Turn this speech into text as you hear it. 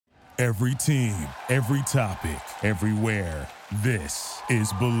Every team, every topic, everywhere. This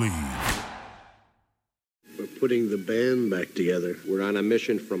is Believe. We're putting the band back together. We're on a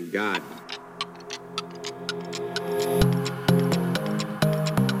mission from God.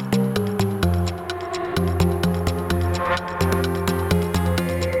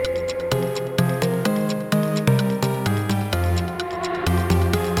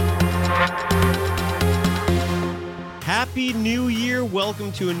 Happy New Year.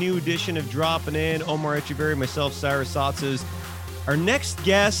 Welcome to a new edition of Dropping In. Omar Echeverry, myself, Cyrus Satsas. Our next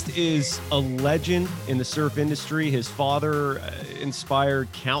guest is a legend in the surf industry. His father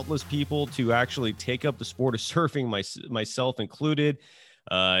inspired countless people to actually take up the sport of surfing, myself included.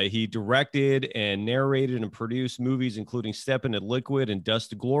 He directed and narrated and produced movies including Step Into Liquid and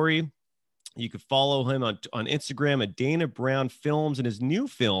Dust to Glory. You can follow him on Instagram at Dana Brown Films, and his new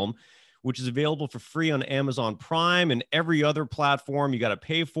film, which is available for free on Amazon Prime and every other platform. You got to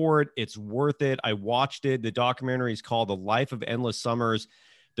pay for it. It's worth it. I watched it. The documentary is called The Life of Endless Summers,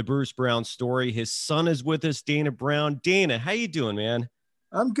 the Bruce Brown story. His son is with us, Dana Brown. Dana, how you doing, man?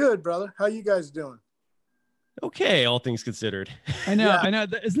 I'm good, brother. How you guys doing? Okay, all things considered. I know.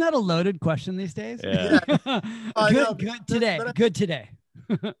 Isn't that a loaded question these days? Yeah. Good today.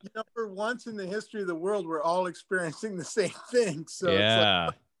 For once in the history of the world, we're all experiencing the same thing. So yeah.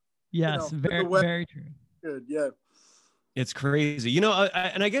 It's like, yes, very true. Good, yeah. It's crazy.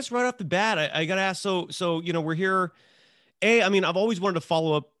 I guess right off the bat, I got to ask, so we're here. I've always wanted to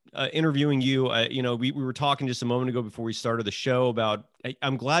follow up interviewing you. We were talking just a moment ago before we started the show about,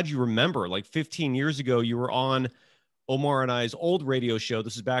 I'm glad you remember, like 15 years ago, you were on Omar and I's old radio show.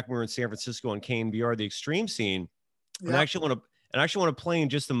 This is back when we were in San Francisco on KNBR, The Extreme Scene. Yeah. And I actually want to play in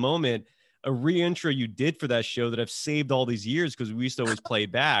just a moment a re-intro you did for that show that I've saved all these years because we used to always play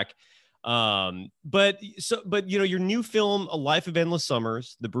it back. But your new film, A Life of Endless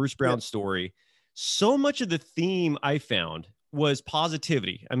Summers, the Bruce Brown story, so much of the theme I found was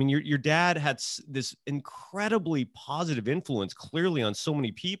positivity. I mean, your dad had this incredibly positive influence clearly on so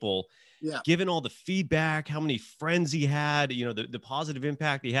many people, given all the feedback, how many friends he had, the positive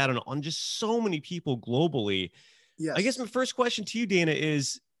impact he had on just so many people globally. Yes. I guess my first question to you, Dana,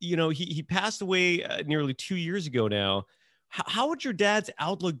 is, he passed away nearly 2 years ago now. How would your dad's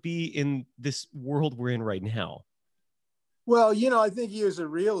outlook be in this world we're in right now? Well, I think he was a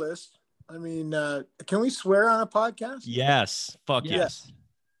realist. I mean, can we swear on a podcast? Yes. Fuck yes.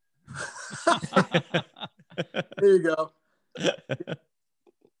 There you go.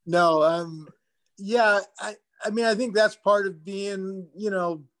 No, I think that's part of being,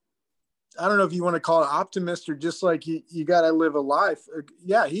 I don't know if you want to call it optimist or just like you got to live a life.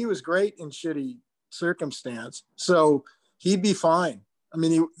 Yeah, he was great in shitty circumstance. So he'd be fine. I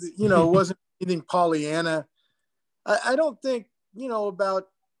mean, it wasn't anything Pollyanna. I don't think, about,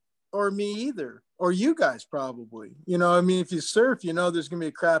 or me either, or you guys probably, if you surf, there's going to be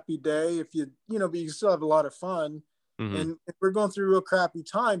a crappy day if but you still have a lot of fun. Mm-hmm. And we're going through a real crappy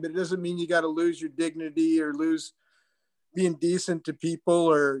time, but it doesn't mean you got to lose your dignity or lose being decent to people,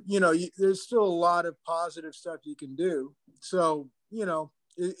 or there's still a lot of positive stuff you can do. So you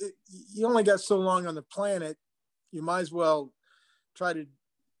only got so long on the planet. You might as well try to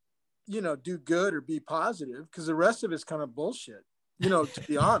do good or be positive, because the rest of it's kind of bullshit, to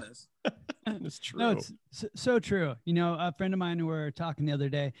be honest. It's true. No, it's so true. A friend of mine, we were talking the other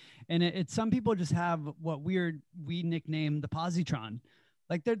day, and it's some people just have what we nickname the positron.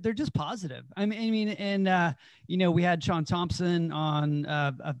 Like they're just positive. I mean, and we had Sean Thompson on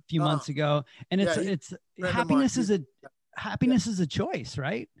a few months ago, and it's happiness is a choice,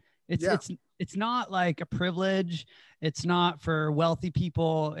 right? It's not like a privilege. It's not for wealthy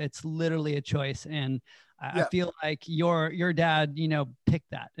people. It's literally a choice. And I feel like your dad,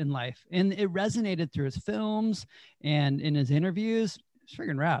 picked that in life, and it resonated through his films and in his interviews. It's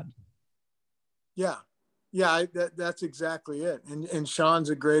freaking rad. Yeah. Yeah, that's exactly it. And Sean's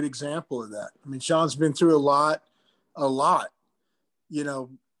a great example of that. I mean, Sean's been through a lot,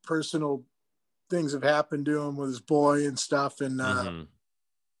 personal things have happened to him with his boy and stuff. And,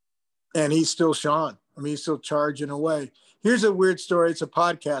 and he's still Sean. I mean, he's still charging away. Here's a weird story. It's a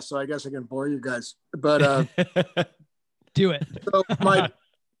podcast, so I guess I can bore you guys, but, do it. So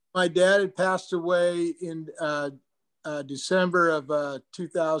my dad had passed away in, December of,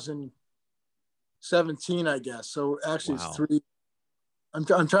 2017, I guess. So actually It's 3.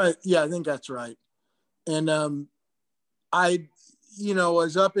 I'm trying. Yeah, I think that's right. And I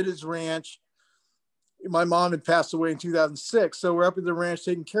was up at his ranch. My mom had passed away in 2006. So we're up at the ranch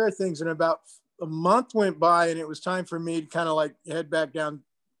taking care of things. And about a month went by, and it was time for me to kind of like head back down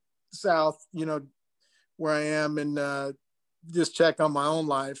south, where I am, and just check on my own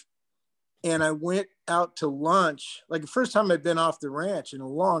life. and I went out to lunch, like the first time I'd been off the ranch in a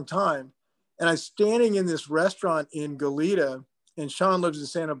long time. And I was standing in this restaurant in Goleta, and Sean lives in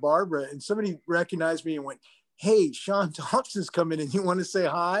Santa Barbara, and somebody recognized me and went, "Hey, Sean Thompson's coming in. You want to say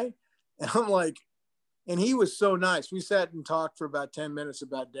hi?" And I'm like, and he was so nice. We sat and talked for about 10 minutes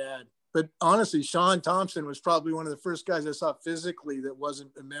about Dad. But honestly, Sean Thompson was probably one of the first guys I saw physically that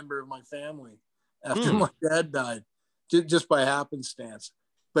wasn't a member of my family after my dad died, just by happenstance.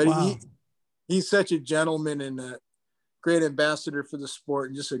 But Wow. he's such a gentleman and a great ambassador for the sport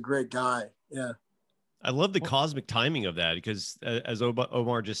and just a great guy. Yeah. I love the cosmic timing of that because, as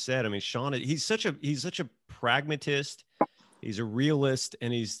Omar just said, I mean, Sean, he's such a pragmatist. He's a realist,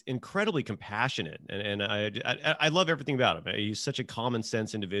 and he's incredibly compassionate. And I love everything about him. He's such a common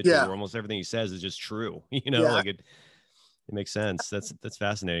sense individual. Yeah. Where almost everything he says is just true. You know, Yeah. like it makes sense. That's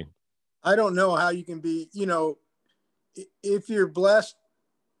fascinating. I don't know how you can be, you know, if you're blessed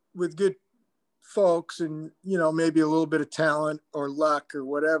with good folks and, you know, maybe a little bit of talent or luck or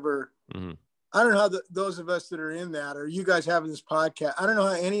whatever. Mm-hmm. I don't know how those of us that are in that, or you guys having this podcast, I don't know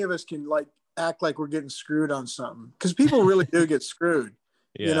how any of us can like act like we're getting screwed on something, because people really do get screwed.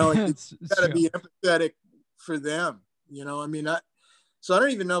 Yeah. You know, and It's you got to true. be empathetic for them. You know, I mean, so I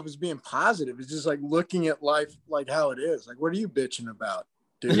don't even know if it's being positive. It's just like looking at life like how it is. Like, what are you bitching about,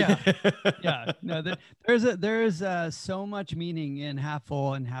 dude? Yeah. Yeah, no, there's so much meaning in half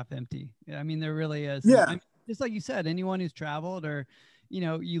full and half empty. I mean, there really is. Yeah. I mean, just like you said, anyone who's traveled, or, you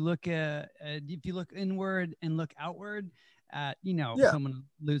know, you look at, if you look inward and look outward at, you know, Yeah. someone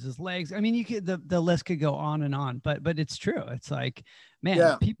loses legs. I mean, you could, the list could go on and on, but it's true. It's like, man,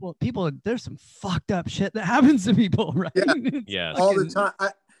 Yeah. people, there's some fucked up shit that happens to people, right? Yeah. It's Yes. All the fucking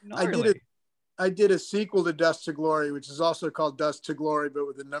time. gnarly. I did a sequel to Dust to Glory, which is also called Dust to Glory, but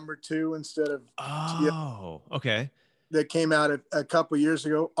with the number 2 instead of Oh, okay. that came out a couple years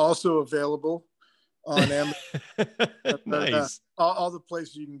ago, also available on Amazon. Nice. All the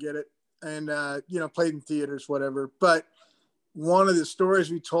places you can get it, and you know, played in theaters, whatever. But one of the stories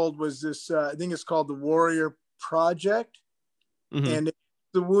we told was this, I think it's called the Warrior Project, Mhm. and it's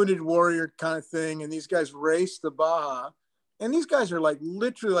the Wounded Warrior kind of thing. And these guys race the Baja, and these guys are like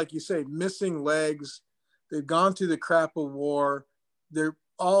literally, like you say, missing legs. They've gone through the crap of war. They're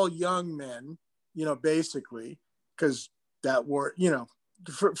all young men, you know, basically, because that war, you know,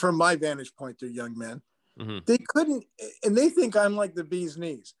 from my vantage point, they're young men. Mhm. They couldn't, and they think I'm like the bee's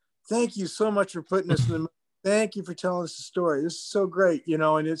knees. Thank you so much for putting us in the movie. Thank you for telling us the story. This is so great, you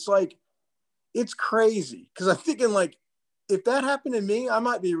know. And it's like, it's crazy, because I'm thinking, like, if that happened to me, I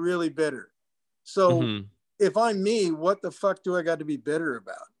might be really bitter. So Mhm. if I'm me, what the fuck do I got to be bitter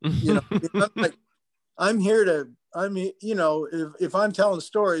about? You know, I'm like, I'm here to, I mean, you know, if I'm telling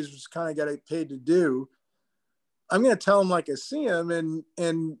stories, which kind of got paid to do, I'm going to tell them like I see them,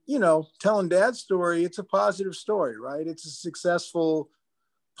 and, you know, telling Dad's story, it's a positive story, right? It's a successful,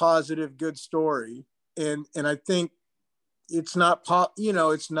 positive, good story. And I think it's not, you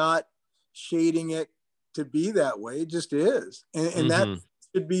know, it's not shading it to be that way. It just is. And that Mhm.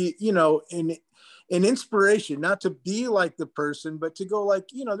 should be, you know, an inspiration, not to be like the person, but to go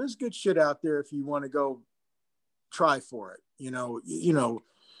like, you know, there's good shit out there if you want to go try for it. You know,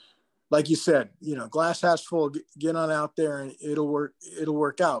 like you said, you know, glass half full, get on out there and it'll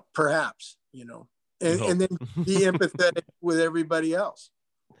work out, perhaps, you know, and then be empathetic with everybody else.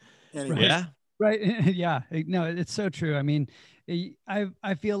 Anyway. Yeah. Right. Yeah. No, it's so true. I mean,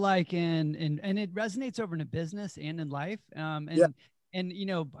 I feel like and it resonates over in a business and in life. And, you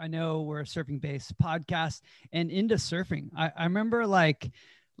know, I know we're a surfing based podcast, and into surfing. I remember like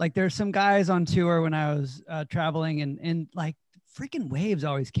there's some guys on tour when I was traveling, and like freaking waves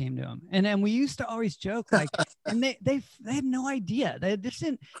always came to them. And we used to always joke, like, and they had no idea. They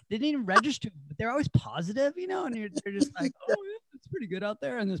didn't even register, but they're always positive, you know, and they're just like, oh, yeah, it's pretty good out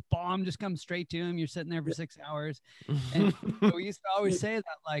there. And this bomb just comes straight to him. You're sitting there for 6 hours. And so we used to always say that,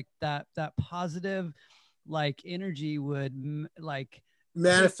 like, that positive, like, energy would like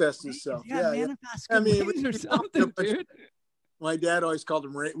manifest itself. Yeah. Manifest. I mean, Waves or something, dude. My dad always called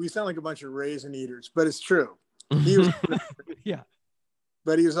them, we sound like a bunch of raisin eaters, but it's true. He was, Yeah.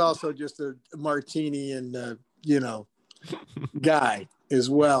 But he was also just a martini and, you know, guy as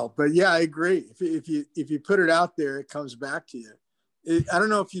well. But yeah, I agree. If you put it out there, it comes back to you. I don't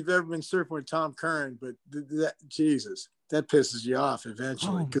know if you've ever been surfing with Tom Curran, but Jesus, that pisses you off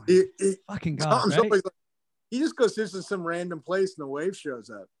eventually. Oh fucking God, Tom's right? always like, he just goes sits in some random place and the wave shows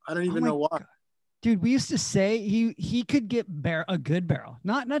up. I don't even know why. God. Dude, we used to say he could get a good barrel,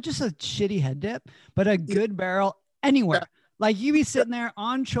 not just a shitty head dip, but a good barrel anywhere. Like you be sitting there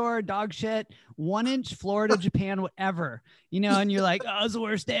on shore, dog shit, 1 inch, Florida, Japan, whatever, and you're like, oh, it's the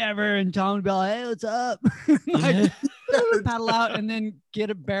worst day ever. And Tom would be like, hey, what's up? Like, paddle out and then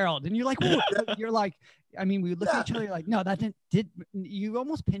get it barreled. And you're like, whoa. You're like, I mean, we look at each other like, no, that did you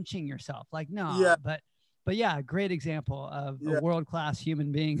almost pinching yourself. Like, no, but yeah, great example of a world-class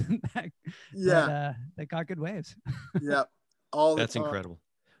human being that got good waves. Yeah. All that's incredible.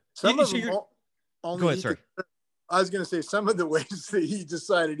 Some of them go ahead, sorry. I was going to say some of the ways that he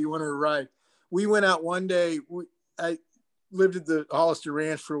decided he wanted to ride. We went out one day. I lived at the Hollister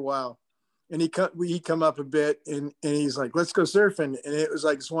Ranch for a while, and he come up a bit, and he's like, let's go surfing. And it was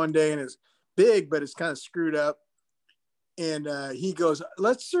like this one day, and it's big, but it's kind of screwed up. And he goes,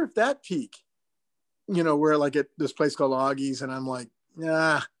 let's surf that peak. We're like at this place called Augie's, and I'm like,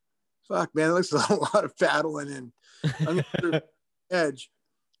 nah, fuck, man, it looks like a lot of paddling, and I'm going to surf the edge.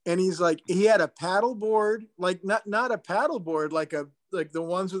 And he's like, he had a paddle board, like not a paddle board, like the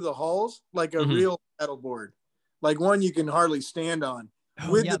ones with the hulls, like a real paddle board, like one you can hardly stand on.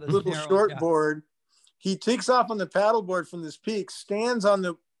 With the little short board, he takes off on the paddle board from this peak, stands on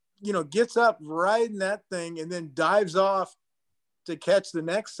the, gets up, riding that thing, and then dives off to catch the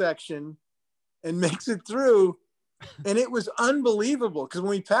next section and makes it through. And it was unbelievable because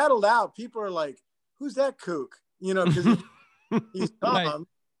when we paddled out, people are like, who's that kook? Because he's Tom. Right.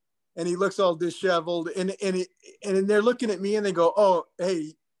 And he looks all disheveled, and they're looking at me, and they go, "Oh,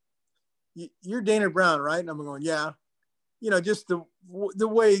 hey, you're Dana Brown, right?" And I'm going, "Yeah." Just the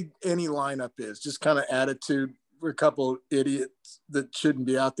way any lineup is, just kind of attitude. We're a couple idiots that shouldn't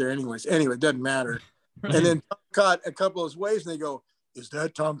be out there anyways. Anyway, it doesn't matter. Right. And then Tom caught a couple of those waves, and they go, "Is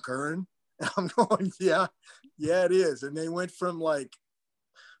that Tom Curran?" And I'm going, "Yeah, it is." And they went from like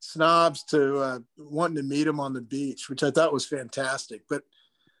snobs to wanting to meet him on the beach, which I thought was fantastic. But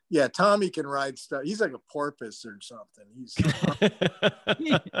yeah, Tommy can ride stuff. He's like a porpoise or something.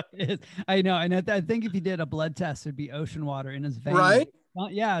 I know. And I think if he did a blood test, it'd be ocean water in his veins. Right?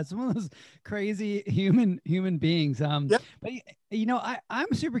 Yeah, it's one of those crazy human beings. But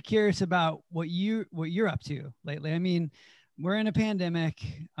I'm super curious about what you're up to lately. I mean, we're in a pandemic.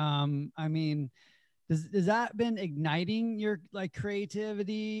 I mean, does that been igniting your like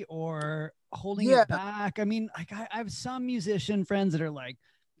creativity or holding it back? I mean, like I have some musician friends that are like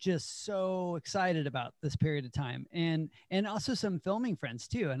just so excited about this period of time, and also some filming friends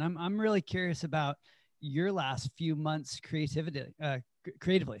too. And I'm really curious about your last few months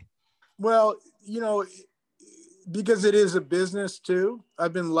creatively. Well, because it is a business too.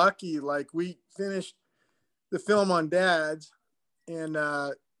 I've been lucky. Like we finished the film on Dads, and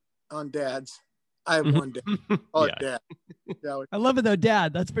on Dads. I have one dad. Oh, yeah. Dad. I love it though,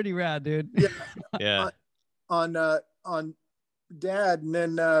 Dad. That's pretty rad, dude. Yeah. On Dad, and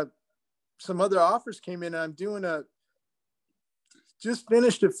then some other offers came in. I'm doing just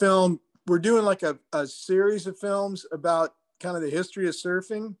finished a film. We're doing like a series of films about kind of the history of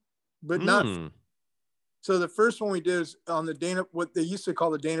surfing, but not. So the first one we did is on what they used to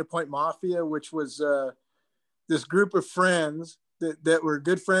call the Dana Point Mafia, which was this group of friends that were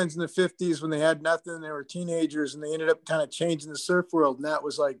good friends in the 50s when they had nothing. They were teenagers, and they ended up kind of changing the surf world. And that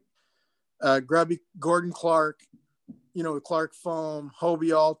was like Grubby Gordon Clark, Clark Foam,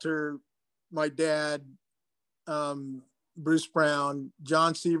 Hobie Alter, my dad, Bruce Brown,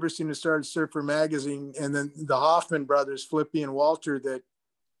 John Severson, who started Surfer Magazine, and then the Hoffman brothers, Flippy and Walter, that,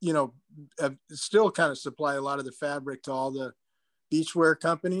 have still kind of supply a lot of the fabric to all the beachwear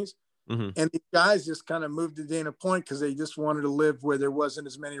companies. Mm-hmm. And these guys just kind of moved to Dana Point because they just wanted to live where there wasn't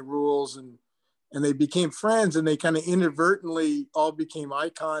as many rules, and they became friends, and they kind of inadvertently all became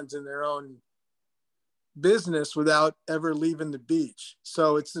icons in their own business without ever leaving the beach.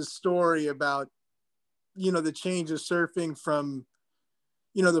 So it's a story about, the change of surfing from,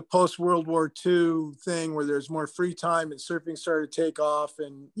 the post World War II thing where there's more free time and surfing started to take off.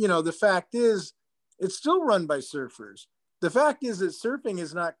 And, the fact is it's still run by surfers. The fact is that surfing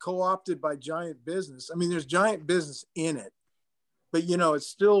is not co-opted by giant business. I mean, there's giant business in it, but, it's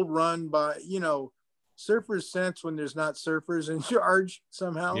still run by, surfers sense when there's not surfers in charge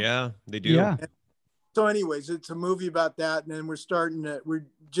somehow. Yeah, they do. Yeah. So anyways, it's a movie about that. And then we're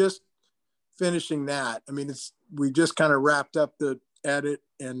just finishing that. I mean, we just kind of wrapped up the edit,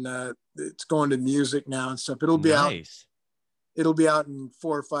 and it's going to music now and stuff. It'll be out in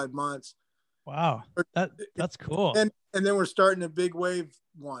 4 or 5 months. Wow. That's cool. And then we're starting a Big Wave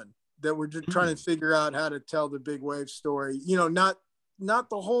one that we're just trying to figure out how to tell the Big Wave story, not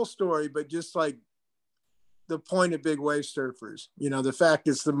the whole story, but just like the point of Big Wave surfers, the fact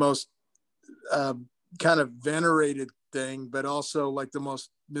it's the most kind of venerated thing, but also like the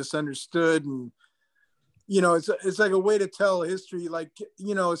most misunderstood. And, you know, it's like a way to tell history. Like,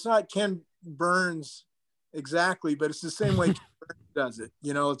 you know, it's not Ken Burns exactly, but it's the same way Ken Burns does it.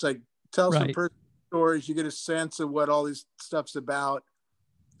 You know, it's like tell some personal stories. You get a sense of what all this stuff's about.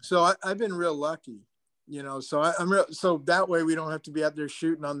 So I've been real lucky, you know, so I'm real. So that way we don't have to be out there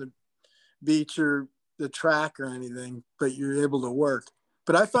shooting on the beach or the track or anything, but you're able to work.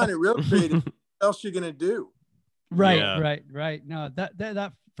 But I find it real creative. What else you gonna do? Right. No,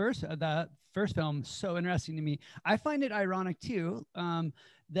 that first film, so interesting to me. I find it ironic too,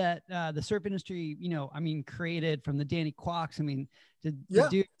 that the surf industry, you know, I mean, created from the Danny Quacks. I mean, the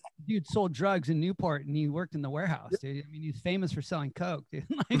dude sold drugs in Newport and he worked in the warehouse, dude. I mean, he's famous for selling coke, dude.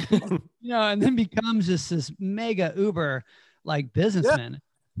 Like, you know, and then becomes just this mega Uber like businessman.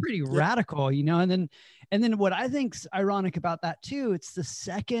 Pretty radical, you know. And then what I think's ironic about that too, it's the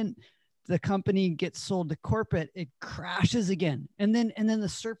second the company gets sold to corporate, it crashes again. And then the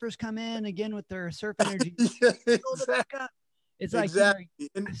surfers come in again with their surf energy. Exactly. It's like, exactly. You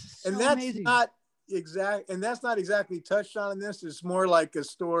know, and that's amazing. Not exact. And that's not exactly touched on in this. It's more like a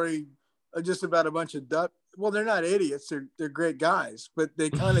story just about a bunch of well, they're not idiots. They're great guys, but they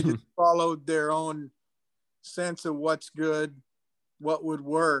kind of just followed their own sense of what's good, what would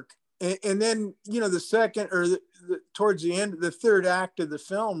work. And then, you know, the second or towards the end, the third act of the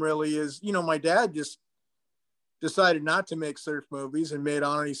film really is, you know, my dad just decided not to make surf movies and made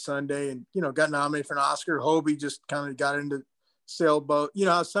On Any Sunday and, you know, got nominated for an Oscar. Hobie just kind of got into sailboat. You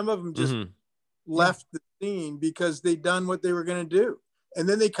know, some of them just left the scene because they'd done what they were going to do. And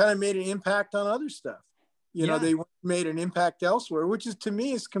then they kind of made an impact on other stuff. You know, they made an impact elsewhere, which is, to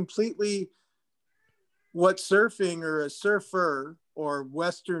me, is completely what surfing or a surfer or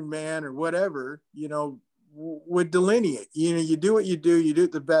Western man or whatever, you know, would delineate. You know, you do what you do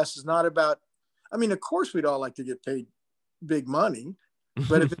it the best. It's not about, I mean, of course we'd all like to get paid big money,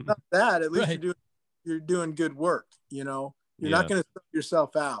 but if it's not that, at least you're doing good work, you know. You're not going to throw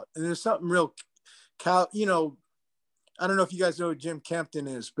yourself out. And there's something real, you know, I don't know if you guys know who Jim Kempton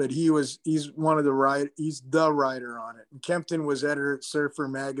is, but he's one of the he's the writer on it. And Kempton was editor at Surfer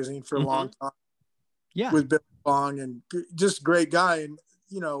magazine for a long time. Yeah. With Bill Bong, and just great guy. And,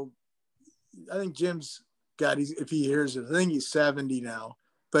 you know, I think Jim's if he hears it, I think he's 70 now,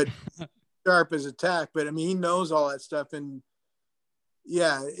 but sharp as a tack. But I mean, he knows all that stuff. And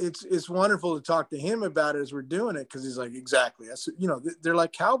yeah, it's wonderful to talk to him about it as we're doing it. Cause he's like, exactly. That's, you know, they're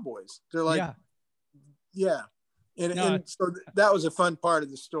like cowboys. They're like, And so that was a fun part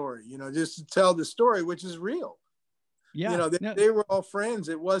of the story, you know, just to tell the story, which is real. Yeah. You know, they were all friends.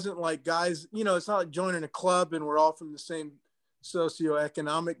 It wasn't like guys, you know, it's not like joining a club and we're all from the same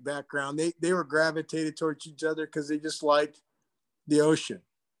socioeconomic background. They were gravitated towards each other because they just liked the ocean,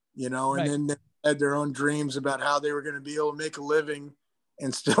 you know, and then they had their own dreams about how they were going to be able to make a living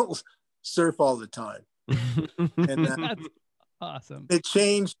and still surf all the time. And that's awesome. It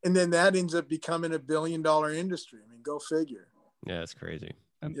changed. And then that ends up becoming $1 billion industry. I mean, go figure. Yeah, it's crazy.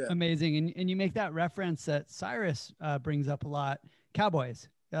 Amazing. And you make that reference that Cyrus brings up a lot, cowboys.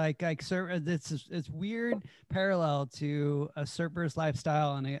 Like surf, it's weird parallel to a surfer's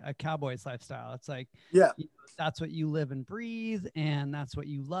lifestyle and a cowboy's lifestyle. It's like, you know, that's what you live and breathe, and that's what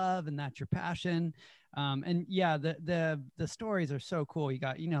you love, and that's your passion. And the stories are so cool. You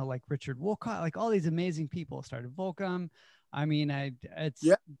got, you know, like Richard Wolcott, like all these amazing people started Volcom. I mean,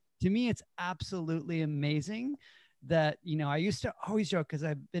 to me, it's absolutely amazing that, you know, I used to always joke, because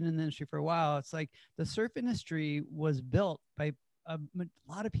I've been in the industry for a while. It's like the surf industry was built by a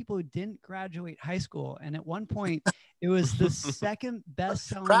lot of people who didn't graduate high school. And at one point it was the second best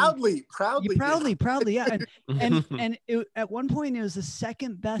selling proudly. Yeah. And at one point it was the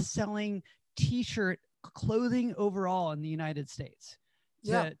second best selling t-shirt clothing overall in the United States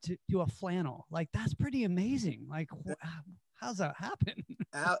to a flannel. Like, that's pretty amazing. Like, how's that happen?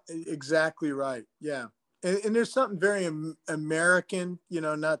 Exactly right. Yeah. And there's something very American, you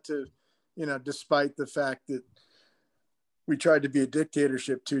know, not to, you know, despite the fact that we tried to be a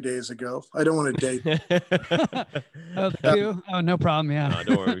dictatorship 2 days ago. I don't want to date. Oh, no problem. Yeah. No,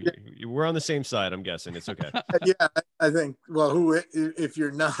 don't worry. We're on the same side, I'm guessing. It's okay. Yeah, I think, well, if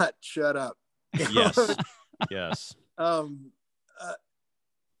you're not, shut up. Yes. Yes.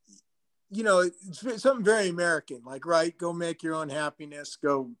 You know, it's something very American, like, right, go make your own happiness,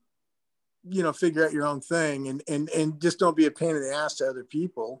 go, you know, figure out your own thing, and just don't be a pain in the ass to other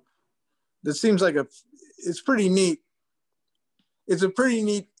people. That seems like it's pretty neat. It's a pretty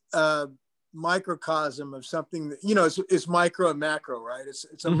neat microcosm of something that, you know, it's micro and macro, right?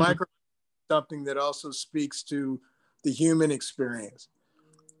 It's a micro, something that also speaks to the human experience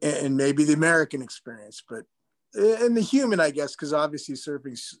and maybe the American experience, but and the human, I guess, because obviously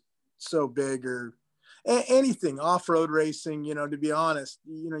surfing's so big, or anything off-road racing, to be honest,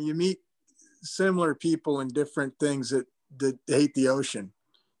 you meet similar people in different things that hate the ocean,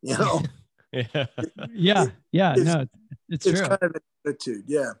 Yeah. No, it's true. Kind of an attitude.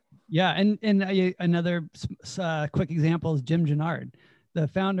 Yeah. Yeah. And another quick example is Jim Gennard, the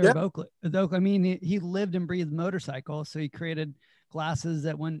founder of Oakley. I mean, he lived and breathed motorcycle. So he created glasses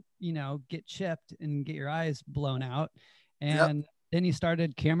that wouldn't, get chipped and get your eyes blown out. And then he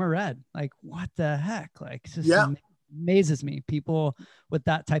started Camera Red. Like, what the heck? Like, it's just amazes me. People with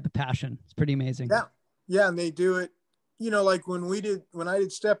that type of passion. It's pretty amazing. Yeah. Yeah. And they do it, like when I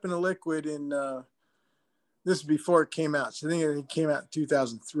did Step Into Liquid in, this is before it came out. So I think it came out in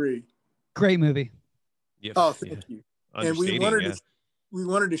 2003. Great movie. Yep. Oh, thank you. And we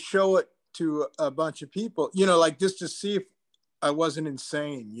wanted to show it to a bunch of people, like just to see if I wasn't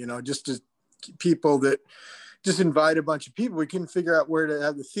insane, just to people that just invite a bunch of people. We couldn't figure out where to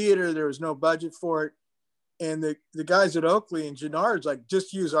have the theater. There was no budget for it. And the guys at Oakley and Gennard's like,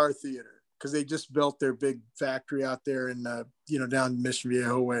 just use our theater, because they just built their big factory out there in, down Mission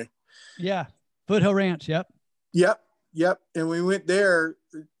Viejo way. Yeah. Foothill Ranch. Yep. And we went there,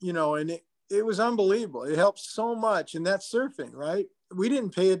 and it was unbelievable. It helped so much. And that's surfing, right? We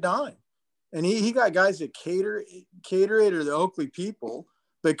didn't pay a dime. And he got guys that cater it, or the Oakley people,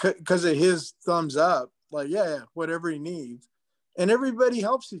 because of his thumbs up, like, whatever he needs. And everybody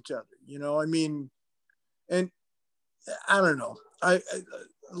helps each other, and I don't know.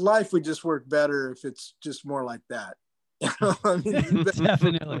 Life would just work better if it's just more like that.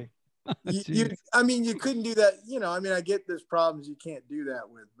 Definitely. You couldn't do that. I get there's problems you can't do that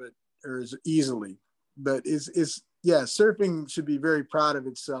with, or as easily, but surfing should be very proud of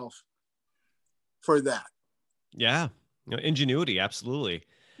itself for that. Yeah. Ingenuity. Absolutely.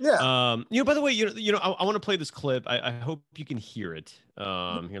 Yeah. By the way, I want to play this clip. I hope you can hear it. Here,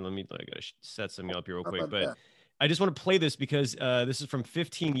 I gotta set something up here real quick, but I just want to play this because this is from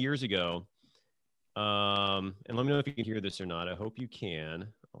 15 years ago. And let me know if you can hear this or not. I hope you can.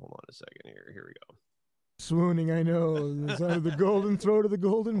 Hold on a second here. Here we go. Swooning, I know. The side of the golden throat of the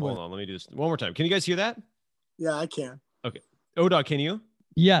golden. Hold on, let me do this one more time. Can you guys hear that? Yeah, I can. Okay. ODOG, can you?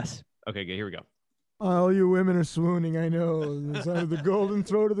 Yes. Okay, good. Here we go. All you women are swooning, I know. The side of the golden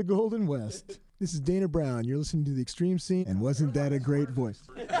throat of the golden west. This is Dana Brown. You're listening to The Extreme Scene, and wasn't that a great voice?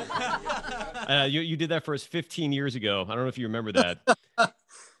 You did that for us 15 years ago. I don't know if you remember that.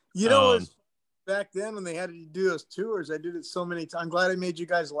 It was back then when they had to do those tours. I did it so many times. I'm glad I made you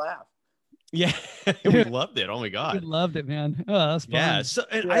guys laugh. Yeah, we loved it. Oh my God. We loved it, man. Oh, that's fun. Yeah. So,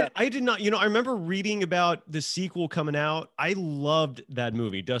 and I did not, I remember reading about the sequel coming out. I loved that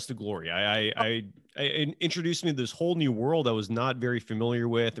movie, Dust to Glory. It introduced me to this whole new world I was not very familiar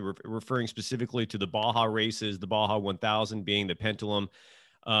with, referring specifically to the Baja races, the Baja 1000 being the Pendulum.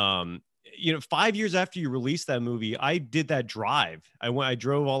 5 years after you released that movie, I did that drive. I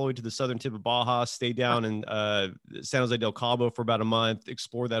drove all the way to the southern tip of Baja, stayed down in San Jose del Cabo for about a month,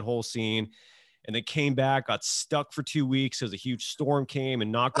 explored that whole scene, and then came back, got stuck for 2 weeks because a huge storm came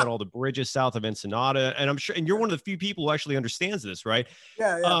and knocked out all the bridges south of Ensenada. And I'm sure, and you're one of the few people who actually understands this, right?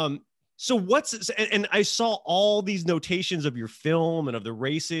 Yeah. So and I saw all these notations of your film and of the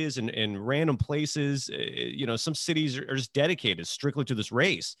races and random places. Some cities are just dedicated strictly to this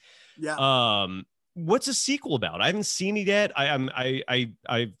race. Yeah. What's a sequel about? I haven't seen it yet.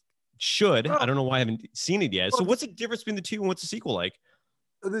 I should. I don't know why I haven't seen it yet. So what's the difference between the two, and what's the sequel like?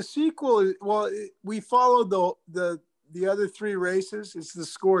 The sequel is, we followed the other three races. It's the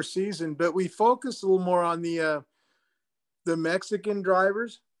Score season, but we focused a little more on the Mexican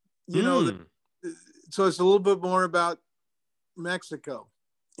drivers. So it's a little bit more about Mexico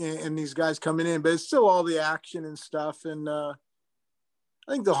and these guys coming in, but it's still all the action and stuff. And I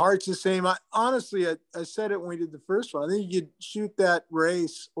think the heart's the same. Honestly, I said it when we did the first one. I think you could shoot that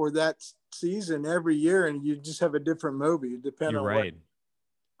race or that season every year, and you just have a different movie, depending on right.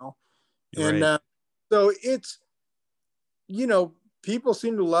 So it's, people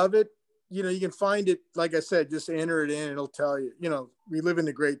seem to love it. You can find it, like I said, just enter it in. It'll tell you, we live in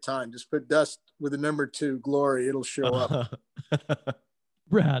a great time. Just put Dust with a number 2, Glory. It'll show up.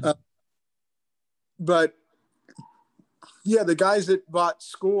 Brad. But yeah, the guys that bought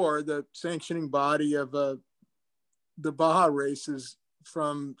Score, the sanctioning body of the Baja races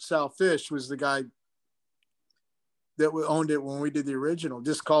from Sal Fish, was the guy that owned it when we did the original,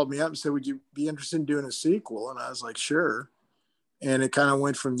 just called me up and said, would you be interested in doing a sequel? And I was like, sure. And it kind of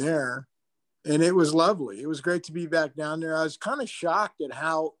went from there. And it was lovely. It was great to be back down there. I was kind of shocked at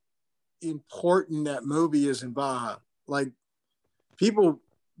how important that movie is in Baja. Like, people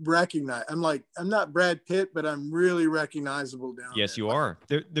recognize. I'm like, I'm not Brad Pitt, but I'm really recognizable down Yes, there. you are.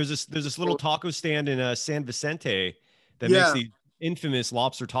 There's this little taco stand in San Vicente that Yeah. makes these infamous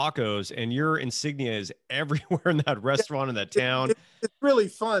lobster tacos, and your insignia is everywhere in that restaurant in that town. It's really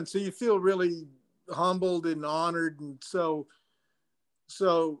fun. So you feel really humbled and honored, and so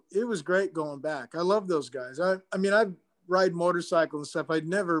it was great going back. I love those guys. I mean, I ride motorcycles and stuff. I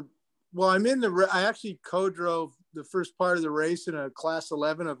actually co-drove the first part of the race in a Class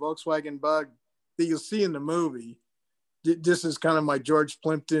 11, a Volkswagen Bug that you'll see in the movie. This is kind of my George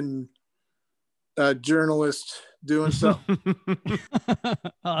Plimpton journalist doing something.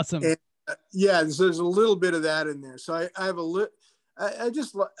 Awesome. And, yeah, so there's a little bit of that in there. So I have I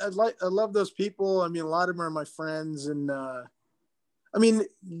love those people. I mean, a lot of them are my friends. And I mean,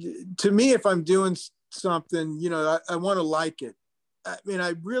 to me, if I'm doing something, you know, I want to like it. I mean,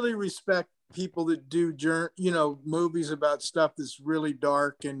 I really respect people that do, you know, movies about stuff that's really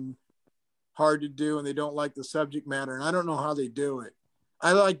dark and hard to do, and they don't like the subject matter. And I don't know how they do it.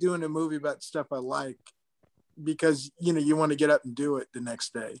 I like doing a movie about stuff I like because, you know, you want to get up and do it the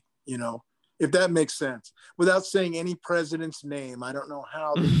next day, you know, if that makes sense, without saying any president's name. I don't know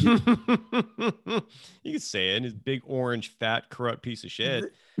how they do. You can say it. His big orange, fat, corrupt piece of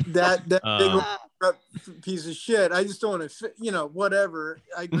shit. That big corrupt piece of shit. I just don't want to, you know, whatever.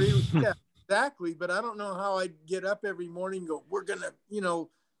 I agree with that. Exactly. But I don't know how I'd get up every morning and go, we're going to, you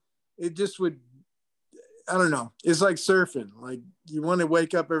know, it just would, I don't know. It's like surfing. Like you want to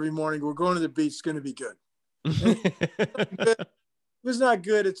wake up every morning. We're going to the beach. It's going to be good. If it's not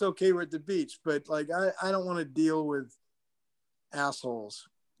good, it's okay. We're at the beach. But like, I don't want to deal with assholes,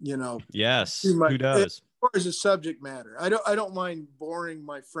 you know? Yes. Who does? As far as the subject matter, I don't mind boring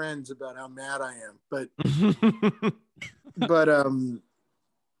my friends about how mad I am, but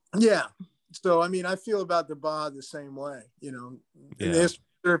yeah. So, I mean, I feel about the Baja the same way, you know. Yeah. And this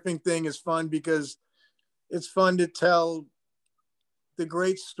surfing thing is fun because it's fun to tell the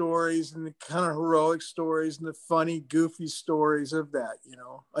great stories and the kind of heroic stories and the funny, goofy stories of that, you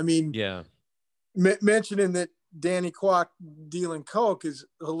know. I mean, yeah. Mentioning that Danny Kwok dealing coke is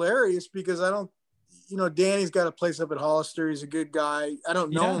hilarious because I don't, you know, Danny's got a place up at Hollister. He's a good guy. I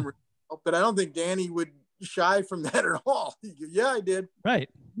don't know him, but I don't think Danny would shy from that at all. Yeah, I did. Right.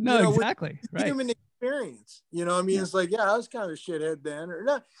 No, you know, exactly. Right. Human experience. You know, I mean, It's like, yeah, I was kind of a shithead then, or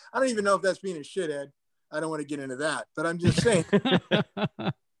not. I don't even know if that's being a shithead. I don't want to get into that, but I'm just saying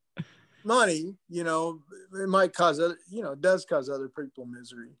money, you know, it might cause, you know, does cause other people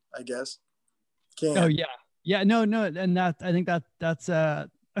misery, I guess. Oh yeah. Yeah, no. And that, I think that's a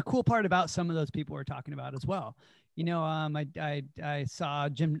cool part about some of those people we're talking about as well. You know, I saw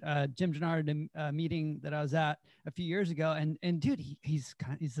Jim Gennard meeting that I was at a few years ago, and dude, he's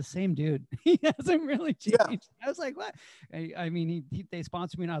the same dude. He hasn't really changed. Yeah. I was like, what? I mean, they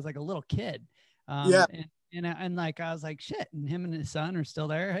sponsored me when I was like a little kid. And like I was like, shit. And him and his son are still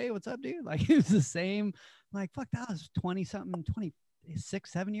there. Hey, what's up, dude? Like it was the same. I'm like, fuck, that was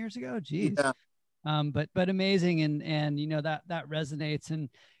 26, 7 years ago. Jeez. Yeah. But amazing, and you know that resonates. And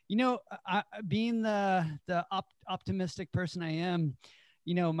you know, being the optimistic person I am,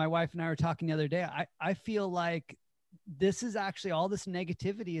 you know, my wife and I were talking the other day. I feel like this is actually, all this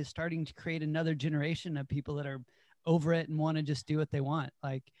negativity is starting to create another generation of people that are over it and want to just do what they want.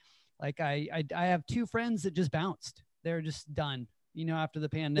 Like I have two friends that just bounced. They're just done. You know, after the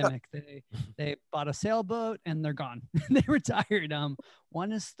pandemic, they bought a sailboat and they're gone. They retired.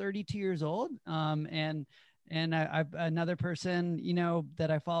 One is 32 years old. And I've another person, you know,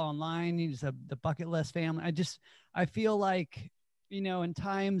 that I follow online. He's the bucket list family. I feel like, you know, in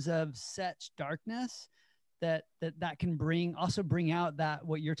times of such darkness, that can bring out that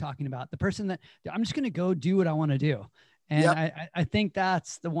what you're talking about. The person that I'm just going to go do what I want to do. And I think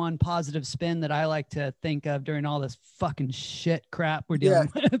that's the one positive spin that I like to think of during all this fucking shit crap we're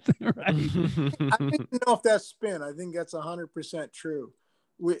dealing with. Right? I don't know if that's spin. I think that's 100% true.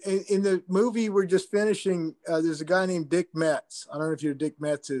 In the movie we're just finishing, there's a guy named Dick Metz. I don't know if you know who Dick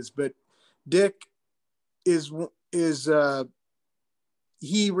Metz is, but Dick is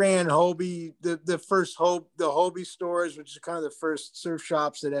he ran Hobie, the first the Hobie stores, which is kind of the first surf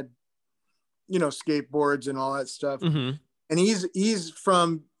shops that had, you know, skateboards and all that stuff. Mm-hmm. And he's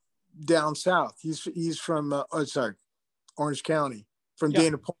from down south. He's from Orange County, from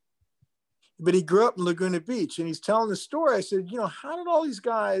Dana Point. But he grew up in Laguna Beach, and he's telling the story. I said, you know, how did all these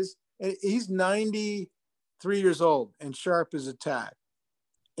guys, and he's 93 years old and sharp as a tack.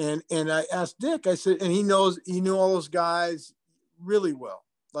 And I asked Dick, I said, and he knew all those guys really well.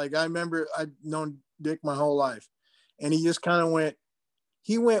 Like I remember I'd known Dick my whole life. And he just kind of went,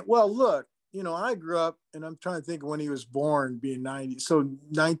 well, look, I grew up, and I'm trying to think of when he was born, being 90. So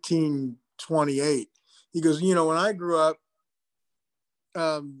 1928. He goes, when I grew up,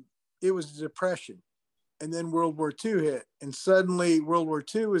 it was the Depression. And then World War II hit. And suddenly World War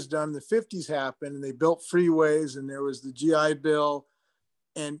II was done. The 50s happened, and they built freeways, and there was the GI Bill.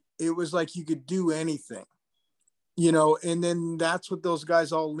 And it was like you could do anything, and then that's what those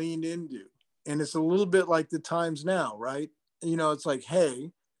guys all leaned into. And it's a little bit like the times now, right? It's like,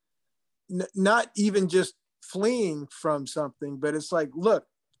 hey, not even just fleeing from something, but it's like, look,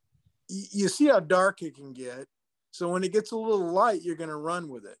 you see how dark it can get. So when it gets a little light, you're going to run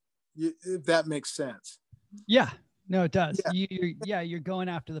with it. If that makes sense. Yeah, no, it does. Yeah. You're going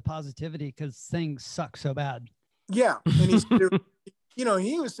after the positivity because things suck so bad. Yeah. And he's,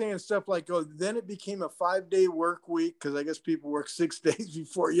 he was saying stuff like, then it became a 5-day work week. Cause I guess people work 6 days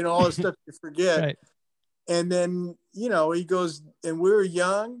before, all this stuff you forget. Right. And then, he goes, and we were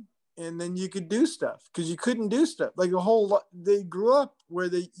young, and then you could do stuff because you couldn't do stuff. Like they grew up where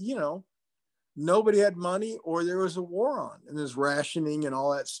nobody had money, or there was a war on, and there's rationing and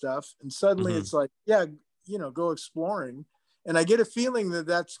all that stuff. And suddenly it's like, go exploring. And I get a feeling that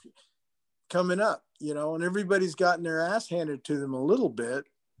that's coming up, and everybody's gotten their ass handed to them a little bit.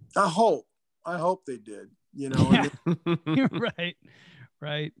 I hope they did, Yeah.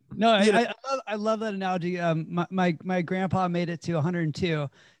 Right. No, I love that analogy. My grandpa made it to 102.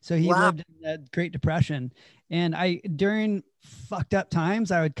 So he lived in the Great Depression, and during fucked up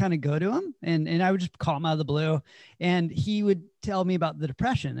times, I would kind of go to him and I would just call him out of the blue, and he would tell me about the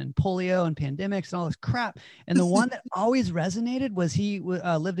Depression and polio and pandemics and all this crap. And the one that always resonated was he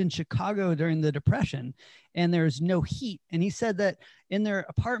lived in Chicago during the Depression, and there's no heat. And he said that in their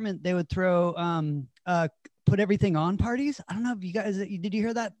apartment, they would throw, put everything on parties. I don't know if you guys, did you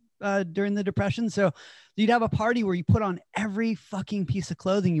hear that during the Depression? So you'd have a party where you put on every fucking piece of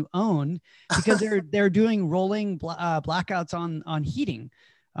clothing you own, because they're doing rolling blackouts on heating.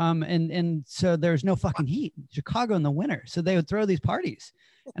 And so there's no fucking heat in Chicago in the winter. So they would throw these parties.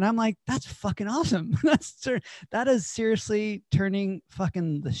 And I'm like, that's fucking awesome. That is seriously turning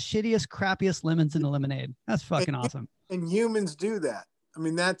fucking the shittiest, crappiest lemons into lemonade. That's fucking awesome. And humans do that. I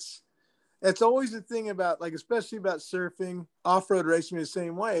mean, that's always the thing about, like, especially about surfing, off-road racing the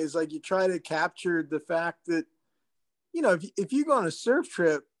same way, is like you try to capture the fact that, if you go on a surf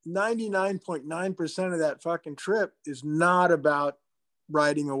trip, 99.9% of that fucking trip is not about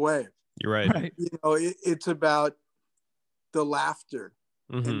riding a wave. You're right. It's about the laughter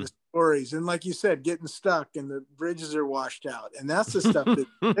and the stories. And like you said, getting stuck and the bridges are washed out. And that's the stuff that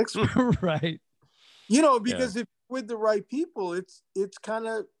right. Because if with the right people, it's kind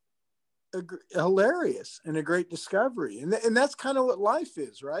of hilarious and a great discovery. And that's kind of what life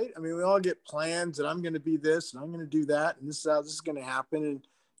is, right? I mean, we all get plans, and I'm going to be this and I'm going to do that, and this is how this is going to happen. And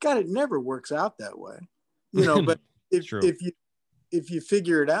God, it never works out that way, but if you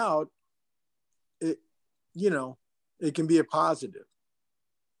figure it out, it can be a positive.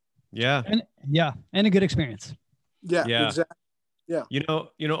 Yeah. And a good experience. Yeah. Exactly. Yeah.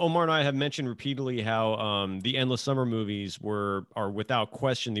 Omar and I have mentioned repeatedly how the Endless Summer movies are without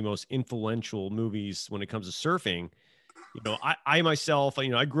question the most influential movies when it comes to surfing. I myself,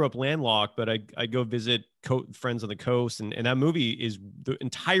 I grew up landlocked, but I go visit friends on the coast, and that movie is the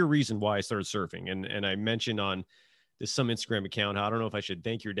entire reason why I started surfing. And I mentioned on some Instagram account how I don't know if I should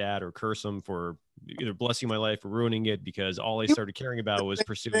thank your dad or curse him for either blessing my life or ruining it, because all I started caring about was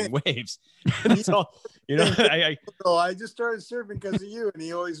pursuing waves. That's all, I just started surfing because of you, and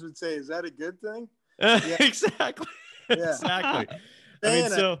he always would say, "Is that a good thing?" Yeah. Exactly. Yeah. Exactly. I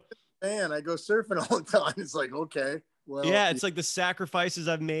go surfing all the time. It's like, okay, well, yeah, it's like the sacrifices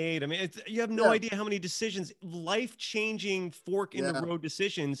I've made. I mean, you have no idea how many decisions, life-changing fork in the road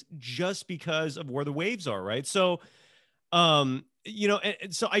decisions, just because of where the waves are. Right. So, and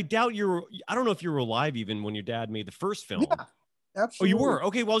so I doubt I don't know if you were alive even when your dad made the first film. Yeah, absolutely. Oh, you were?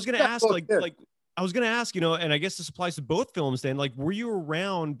 Okay. Well, I was going to ask, I was going to ask, and I guess this applies to both films then, like, were you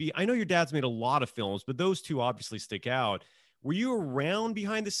around? I know your dad's made a lot of films, but those two obviously stick out. Were you around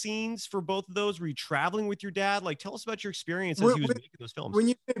behind the scenes for both of those? Were you traveling with your dad? Like, tell us about your experience as he was making those films. When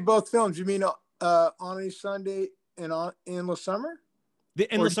you say both films, you mean On a Sunday and Endless Summer?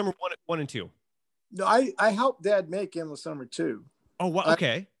 The Endless Summer 1 and 2. No, I helped Dad make Endless Summer 2. Oh, wow.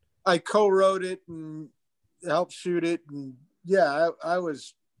 Okay. I co-wrote it and helped shoot it. And it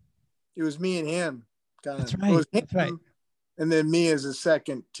was me and him. That's right. That's right. And then me as a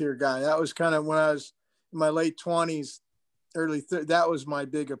second tier guy. That was kind of when I was in my late 20s, early 30s. That was my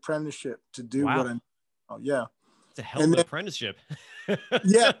big apprenticeship to do what I'm. Oh, yeah. It's a hell of an apprenticeship. Yeah.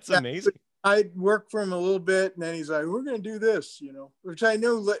 That's amazing. I worked for him a little bit, and then he's like, "We're going to do this," which I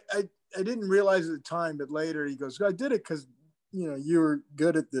know. didn't realize at the time, but later he goes, I did it because, you know, you were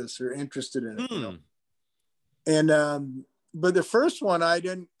good at this or interested in it, you know? And, but the first one, I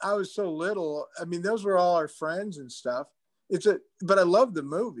was so little. I mean, those were all our friends and stuff. But I loved the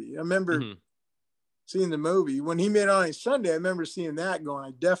movie. I remember seeing the movie when he made it on a Sunday. I remember seeing that going,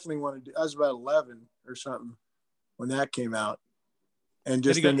 I definitely wanted to, I was about 11 or something when that came out. And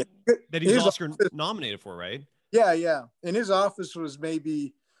just that he was Oscar nominated for, right? Yeah. Yeah. And his office was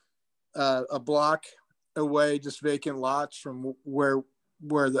maybe a block away, just vacant lots from where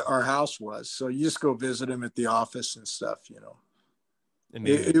our house was. So you just go visit him at the office and stuff, you know.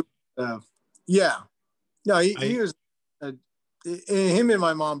 Yeah. No, he was, him and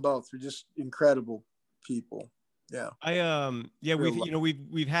my mom both were just incredible people. Yeah.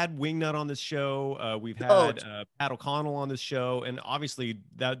 We've had Wingnut on this show. We've had Pat O'Connell on this show. And obviously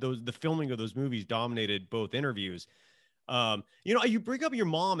the filming of those movies dominated both interviews. You bring up your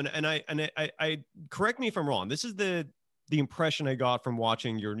mom and I correct me if I'm wrong. This is the impression I got from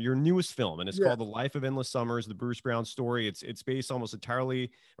watching your newest film, and it's called The Life of Endless Summers, the Bruce Brown story. It's based almost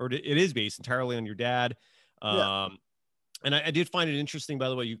entirely, or it is based entirely on your dad. And I did find it interesting, by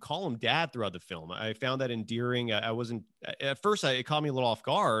the way, you call him dad throughout the film. I found that endearing. I wasn't at first. It caught me a little off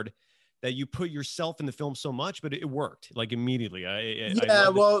guard that you put yourself in the film so much, but it worked like immediately.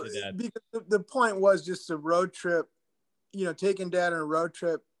 Because the point was just a road trip, you know, taking dad on a road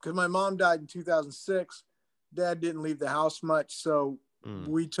trip, because my mom died in 2006. Dad didn't leave the house much. So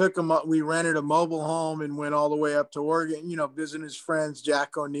we took him up, we rented a mobile home and went all the way up to Oregon, you know, visiting his friends,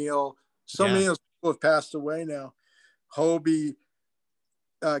 Jack O'Neill. So many of those people have passed away now. Hobie,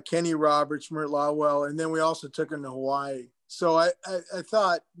 Kenny Roberts, Mert Lawwell. And then we also took him to Hawaii. So I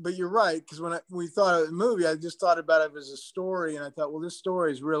thought, but you're right. Because when we thought of the movie, I just thought about it as a story. And I thought, well, this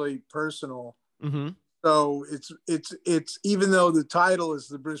story is really personal. So it's even though the title is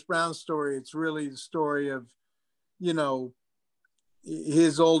the Bruce Brown story, it's really the story of, you know,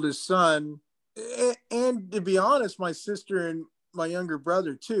 his oldest son. And to be honest, my sister and my younger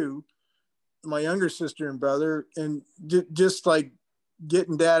brother too, my younger sister and brother, and just like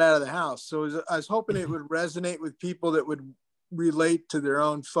getting dad out of the house. So I was hoping it would resonate with people that would relate to their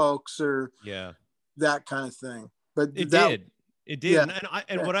own folks or that kind of thing. But it did.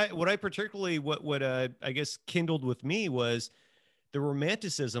 And what I particularly, I guess kindled with me was the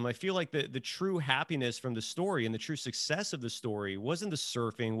romanticism. I feel like the true happiness from the story and the true success of the story wasn't the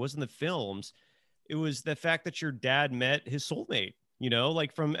surfing, wasn't the films. It was the fact that your dad met his soulmate, you know,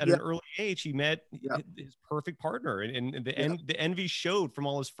 like from at an early age, he met his perfect partner, and the envy showed from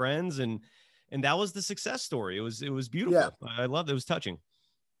all his friends. And that was the success story. It was beautiful. Yeah. I loved it. It was touching.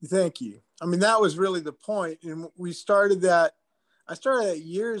 Thank you. I mean, that was really the point. And I started that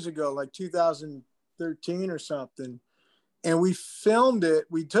years ago, like 2013 or something. And we filmed it.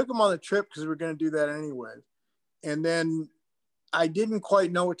 We took him on the trip because we were going to do that anyway. And then I didn't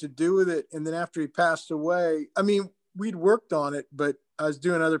quite know what to do with it. And then after he passed away, I mean, we'd worked on it, but I was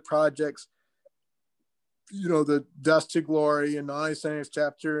doing other projects, you know, the Dust to Glory and Honey Science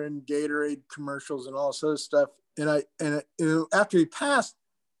chapter and Gatorade commercials and all this other stuff. And after he passed,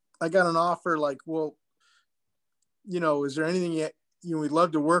 I got an offer like, well, you know, is there anything we'd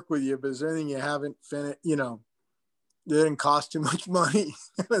love to work with you, but is there anything you haven't finished, you know, it didn't cost too much money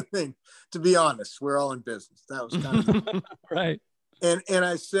kind of thing. To be honest, we're all in business. That was kind of right. And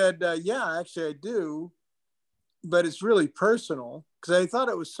I said, yeah, actually I do, but it's really personal, because I thought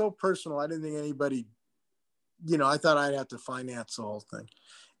it was so personal. I didn't think anybody, you know, I thought I'd have to finance the whole thing.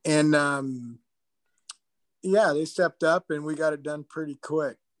 And they stepped up and we got it done pretty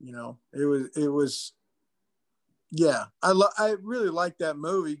quick. You know, it was, I really like that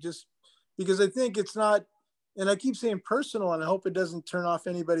movie just because I think it's not, and I keep saying personal, and I hope it doesn't turn off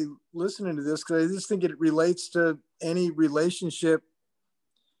anybody listening to this, because I just think it relates to any relationship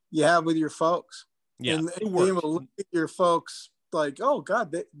you have with your folks. Yeah, and being able to look at your folks like, oh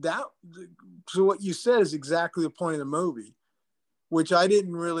God, that. So what you said is exactly the point of the movie, which I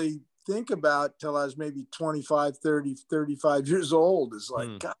didn't really think about till I was maybe 25, 30, 35 years old. Is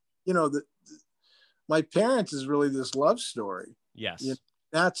like, God, you know, my parents is really this love story. Yes. You know,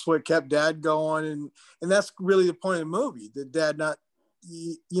 that's what kept dad going. And that's really the point of the movie, that dad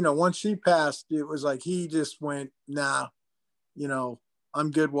once she passed, it was like, he just went, nah, you know,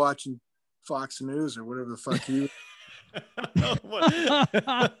 I'm good watching Fox News or whatever the fuck he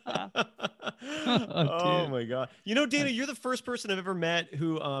Oh my God. You know, Dana, you're the first person I've ever met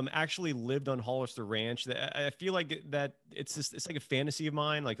who actually lived on Hollister Ranch. I feel like that it's like a fantasy of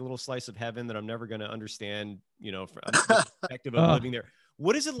mine, like a little slice of heaven that I'm never going to understand, you know, from the perspective of living there.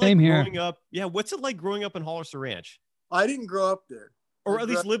 What is it like growing up? Yeah. What's it like growing up in Hollister Ranch? I didn't grow up there. or at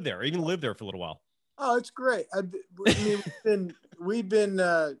least live there, or even live there for a little while? Oh, it's great. I mean, we've been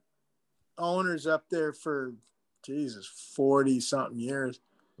owners up there for 40 something years.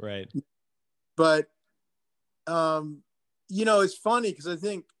 Right. But, it's funny because I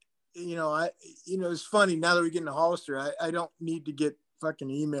think, it's funny now that we get into Hollister, I don't need to get fucking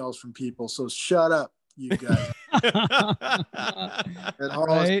emails from people. So shut up, you guys.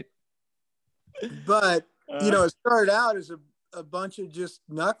 Right. But, it started out as a bunch of just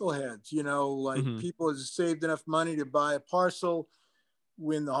knuckleheads, people had saved enough money to buy a parcel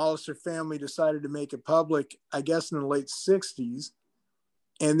when the Hollister family decided to make it public, I guess in the late 60s.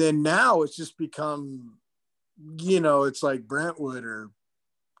 And then now it's just become, it's like Brentwood or,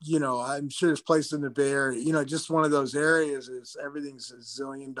 I'm sure there's places in the Bay Area, just one of those areas is everything's $1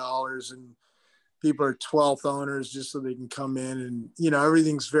 zillion and people are 12th owners just so they can come in and,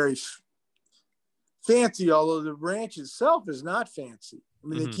 everything's very fancy, although the ranch itself is not fancy. I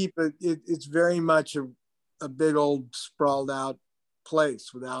mean, they keep it's very much a big old sprawled out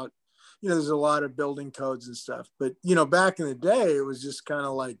place without, there's a lot of building codes and stuff. But, back in the day, it was just kind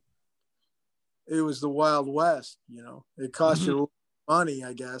of like, it was the Wild West, it cost you a little money,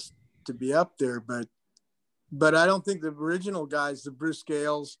 I guess, to be up there. But I don't think the original guys, the Bruce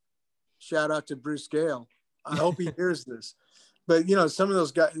Gales, shout out to Bruce Gale. I hope he hears this. But, some of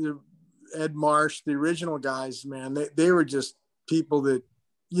those guys, Ed Marsh, the original guys, man, they were just people that,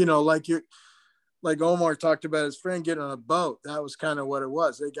 like Omar talked about his friend getting on a boat. That was kind of what it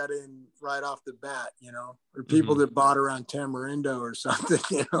was. They got in right off the bat, or people that bought around Tamarindo or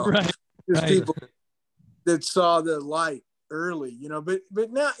something, Right. Just people that saw the light early, but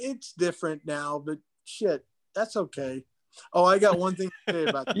now it's different now, but shit, that's okay. Oh, I got one thing to say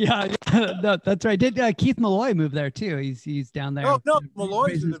about that. Yeah, no, that's right. Did Keith Malloy move there too? He's down there. Oh no,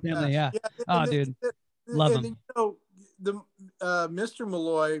 Malloy's in the family. Yeah. Oh, dude, love him. The Mr.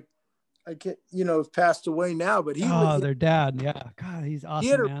 Malloy, I can't, passed away now, but their dad. Yeah, God, he's awesome. He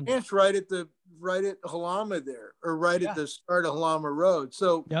had a man. ranch right at Halama there, or right at the start of Halama Road.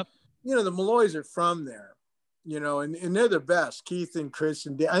 So, yep. The Malloys are from there, and they're the best. Keith and Chris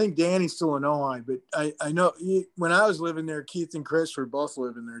and I think Danny's still in Ojai, but I know when I was living there, Keith and Chris were both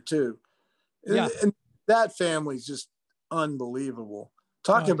living there too. Yeah. And that family's just unbelievable.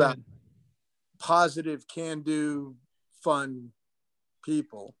 Talk about positive, can-do, fun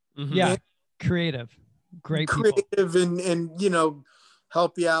people. Yeah, and creative, great creative people. And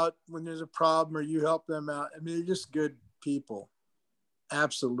help you out when there's a problem or you help them out. I mean, they're just good people.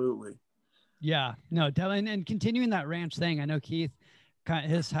 Absolutely. Yeah, no, and continuing that ranch thing. I know Keith,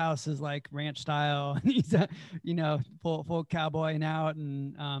 his house is like ranch style. He's a, full cowboy and out,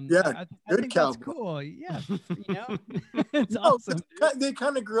 and I think cowboy. That's cool. Yeah, it's awesome. They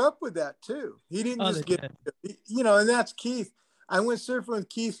kind of grew up with that too. He didn't just get, and that's Keith. I went surfing with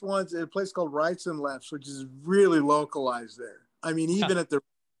Keith once at a place called Rights and Lefts, which is really localized there. I mean, even at the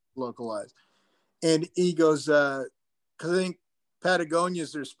localized. And he goes, because I think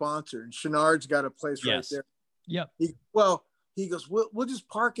Patagonia's their sponsor, and Chenard's got a place right there. Yep. He goes, we'll just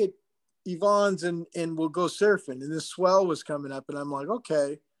park at Yvonne's and we'll go surfing. And this swell was coming up, and I'm like,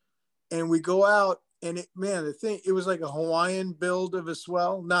 okay. And we go out, and it was like a Hawaiian build of a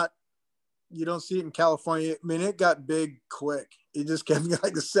swell. You don't see it in California. I mean, it got big quick. It just kept,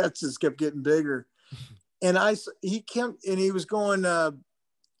 like the sets just kept getting bigger. And he was going,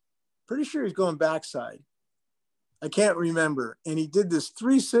 pretty sure he's going backside. I can't remember. And he did this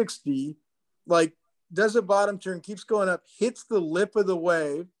 360, like does a bottom turn, keeps going up, hits the lip of the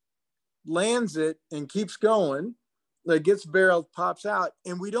wave, lands it and keeps going, like gets barreled, pops out.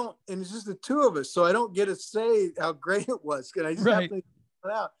 And it's just the two of us. So I don't get to say how great it was. Cause I just have to get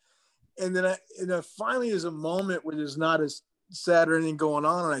it out. And then finally there's a moment where there's not as sad or anything going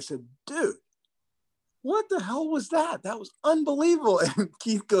on. And I said, dude, what the hell was that? That was unbelievable. And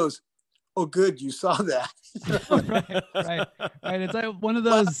Keith goes, oh, good. You saw that. Right. It's like one of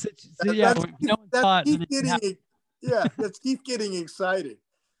those. That's Keith getting excited.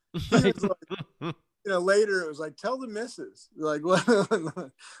 Like, later it was like, tell the missus. Like, what? One of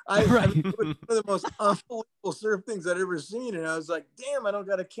the most unbelievable surf things I'd ever seen. And I was like, damn, I don't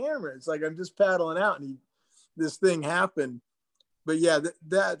got a camera. It's like, I'm just paddling out and this thing happened. But yeah,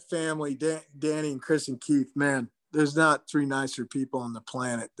 that family, Danny and Chris and Keith, man, there's not three nicer people on the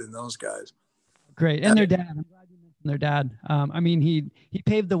planet than those guys. Great. And their dad. I'm glad you mentioned their dad. I mean, he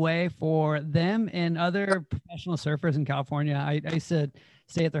paved the way for them and other professional surfers in California. I used to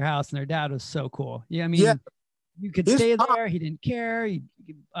stay at their house, and their dad was so cool. Yeah, I mean, you could stay there. He didn't care. He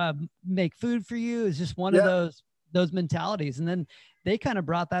could make food for you. It's just one of those mentalities. And then they kind of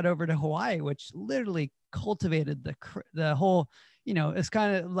brought that over to Hawaii, which literally cultivated the whole, you know, it's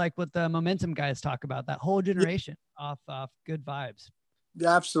kind of like what the Momentum guys talk about, that whole generation off good vibes.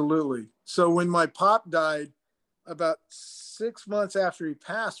 Absolutely. So when my pop died, about 6 months after he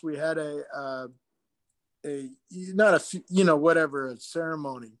passed, we had a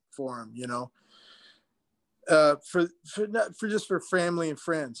ceremony for him, you know, for family and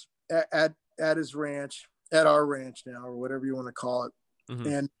friends at his ranch, at our ranch now, or whatever you want to call it.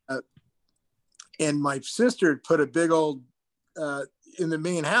 Mm-hmm. And my sister had put a big old, in the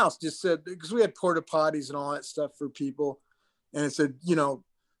main house, just said, because we had porta potties and all that stuff for people. And it said, you know,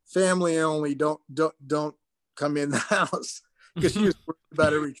 family only, don't come in the house, because she was worried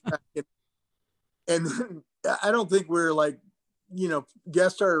about every crack. And then, I don't think we're like, you know,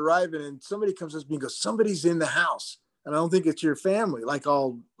 guests start arriving and somebody comes up to me and goes, somebody's in the house. And I don't think it's your family, like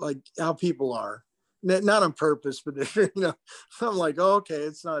how people are. Not on purpose, but you know, I'm like, oh, okay,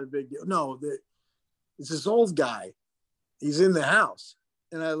 it's not a big deal. No, it's this old guy. He's in the house.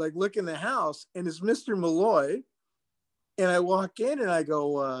 And I like look in the house and it's Mr. Malloy. And I walk in and I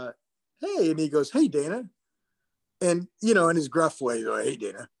go, hey, and he goes, hey, Dana. And, you know, in his gruff way, hey,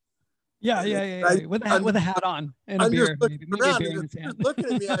 Dana. Yeah. With a hat on and a I'm beer. Just looking around and just looking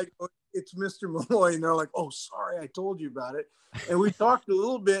at me. I go, it's Mr. Malloy. And they're like, oh, sorry, I told you about it. And we talked a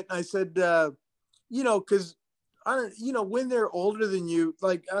little bit. And I said, you know, because when they're older than you,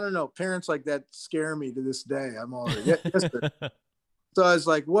 like, I don't know, parents like that scare me to this day. I'm already, yes, sir. So I was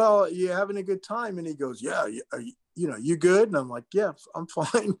like, well, you having a good time? And he goes, yeah, you good? And I'm like, yeah, I'm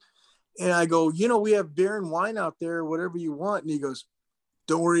fine. And I go, you know, we have beer and wine out there, whatever you want. And he goes,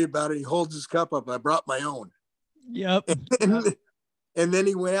 don't worry about it. He holds his cup up. I brought my own. Yep. And then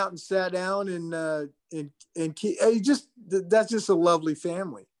he went out and sat down and that's just a lovely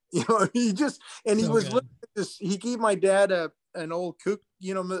family. You know, he was looking at this. He gave my dad an old cook,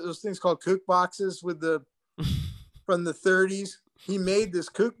 you know, those things called cook boxes with from the 30s. He made this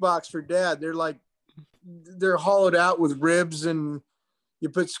cook box for Dad. They're hollowed out with ribs and you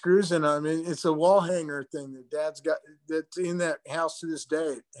put screws in them. It's a wall hanger thing that Dad's got that's in that house to this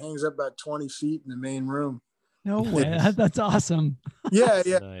day. It hangs up about 20 feet in the main room. No way. That's awesome. Yeah.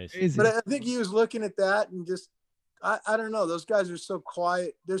 Nice. But I think he was looking at that and just, I don't know. Those guys are so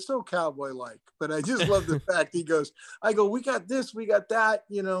quiet. They're so cowboy-like, but I just love the fact I go, we got this, we got that.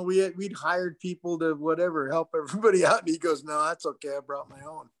 You know, we'd hired people to whatever, help everybody out. And he goes, no, that's okay. I brought my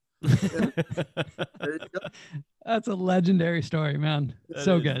own. There you go. That's a legendary story, man.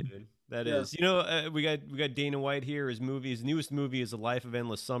 So good. That is. You know, we got Dana White here. His newest movie is The Life of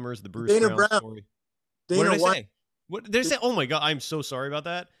Endless Summers, the Bruce Brown story. Dana what did White. I say? What did I say? Oh my God, I'm so sorry about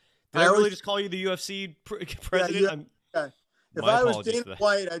that. Did I really just call you the UFC president? Yeah. If I was Dana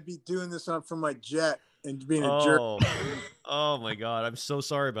White, I'd be doing this from my jet and being a jerk. Oh my God, I'm so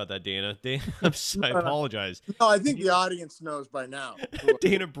sorry about that, Dana. I apologize. No, I think the audience knows by now.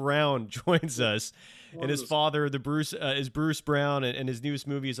 Dana Brown joins us, and his father, is Bruce Brown, and his newest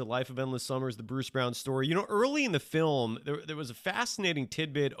movie is A Life of Endless Summers, the Bruce Brown story. You know, early in the film, there was a fascinating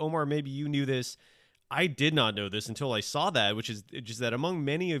tidbit. Omar, maybe you knew this. I did not know this until I saw that, which is just that among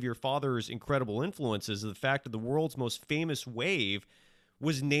many of your father's incredible influences, the fact that the world's most famous wave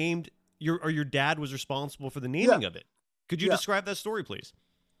was named, your dad was responsible for the naming of it. Could you describe that story, please?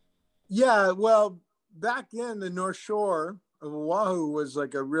 Yeah, well, back then, the North Shore of Oahu was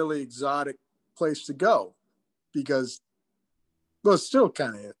like a really exotic place to go because, well, it's still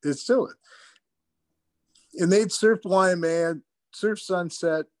and they'd surfed Waimea, surf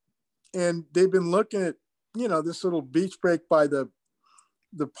Sunset, and they've been looking at, you know, this little beach break by the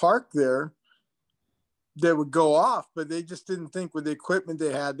park there that would go off, but they just didn't think with the equipment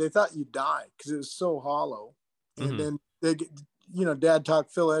they had, they thought you'd die because it was so hollow. And then Dad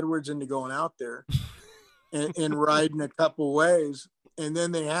talked Phil Edwards into going out there and riding a couple waves. And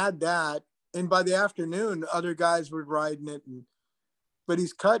then they had that. And by the afternoon, other guys were riding it, but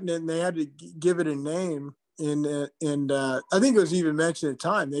he's cutting it and they had to give it a name. And I think it was even mentioned at the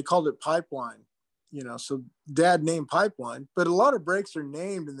time, they called it Pipeline, you know, so Dad named Pipeline, but a lot of breaks are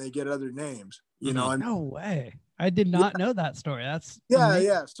named and they get other names, you know. And, no way. I did not know that story. That's amazing.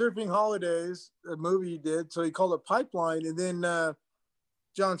 Surfing Holidays, a movie he did. So he called it Pipeline. And then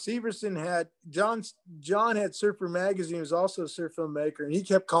John Severson John had Surfer Magazine, was also a surf filmmaker, and he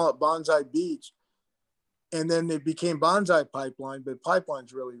kept calling it Bonsai Beach. And then it became Bonsai Pipeline, but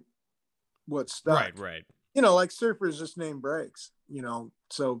Pipeline's really what stuck. Right. You know, like surfers just name breaks, you know.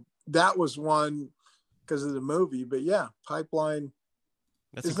 So that was one because of the movie. But yeah, Pipeline.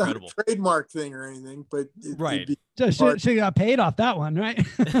 That's incredible. Not a trademark thing or anything, but she got paid off that one, right?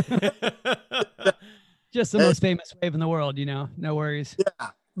 Just the most famous wave in the world, you know. No worries.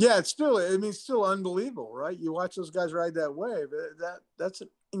 Yeah, it's still, I mean, it's still unbelievable, right? You watch those guys ride that wave. That's an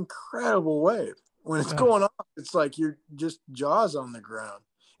incredible wave. When it's going off, it's like you're just jaws on the ground.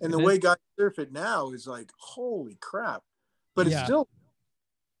 And the way guys surf it now is like, holy crap. But it's still,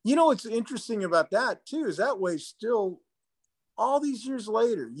 you know, what's interesting about that too, is that wave still, all these years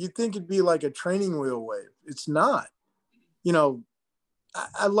later, you'd think it'd be like a training wheel wave. It's not. You know,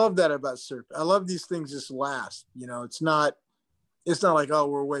 I love that about surf. I love these things just last. You know, it's not like, oh,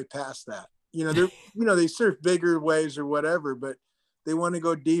 we're way past that. You know, they're, you know, they surf bigger waves or whatever, but they want to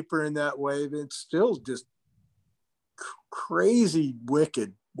go deeper in that wave. It's still just crazy,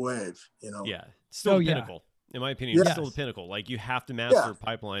 wicked wave, you know? Yeah. Still the pinnacle. In my opinion, it's still the pinnacle. Like, you have to master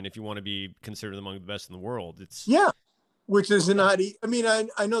Pipeline if you want to be considered among the best in the world. It's which is not, I mean,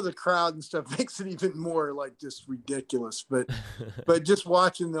 I know the crowd and stuff makes it even more like just ridiculous, but just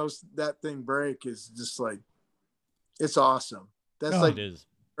watching that thing break is just like, it's awesome. That's like, it is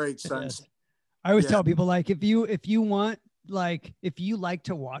great sunset. I always tell people, like, if you want, like, if you like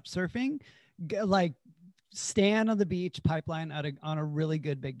to watch surfing, like, stand on the beach Pipeline on a really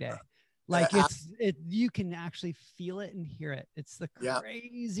good big day. Like, you can actually feel it and hear it. It's the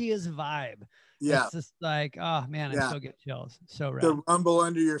craziest vibe. Yeah. It's just like, oh man, I still get chills. So rad. The rumble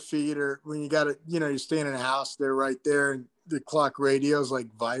under your feet, or when you got to, you know, you're staying in a house, they're right there, and the clock radio's like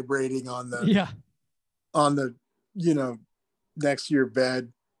vibrating on the, you know, next to your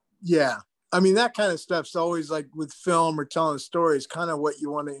bed. Yeah. I mean, that kind of stuff's always like with film or telling stories, kind of what you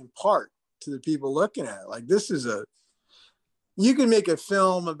want to impart to the people looking at it. Like, this is you can make a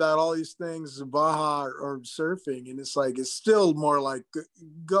film about all these things, Baja or surfing, and it's like, it's still more like,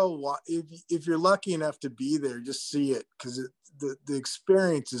 go if you're lucky enough to be there, just see it, because the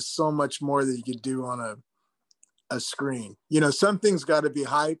experience is so much more that you could do on a screen. You know, some things got to be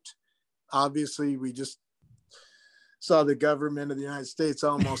hyped. Obviously, we just saw the government of the United States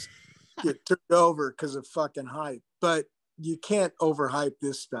almost get turned over because of fucking hype, but you can't overhype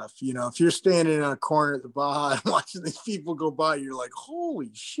this stuff. You know, if you're standing in a corner at the Baja and watching these people go by, you're like,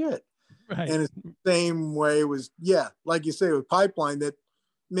 holy shit. Right. And it's the same way was, like you say with Pipeline, that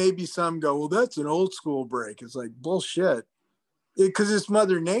maybe some go, well, that's an old school break. It's like bullshit, because it's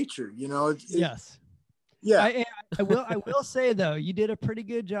Mother Nature, you know? Yes. Yeah. I will say though, you did a pretty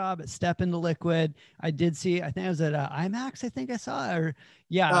good job at Step into Liquid. I did see, I think I was at IMAX. I think I saw, or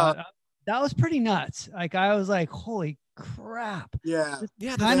that was pretty nuts. Like, I was like, holy crap. Yeah.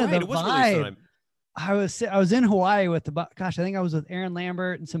 Kind of the vibe. I was in Hawaii with I think I was with Aaron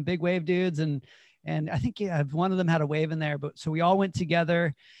Lambert and some big wave dudes. And I think one of them had a wave in there, but so we all went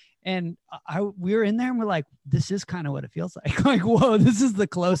together, and we were in there and we're like, this is kind of what it feels like. Like, whoa, this is the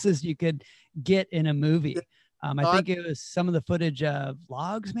closest you could get in a movie. I think it was some of the footage of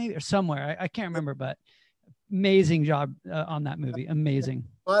vlogs maybe, or somewhere. I can't remember, but amazing job on that movie. Amazing.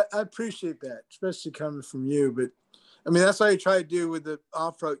 Well, I appreciate that, especially coming from you. But I mean, that's how you try to do with the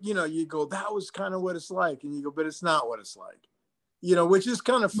off-road. You know, you go, that was kind of what it's like. And you go, but it's not what it's like. You know, which is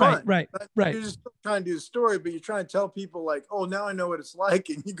kind of fun. Right. You're just trying to do the story, but you're trying to tell people like, oh, now I know what it's like.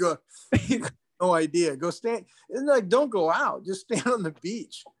 And you go, no idea. Go stand. And like, don't go out. Just stand on the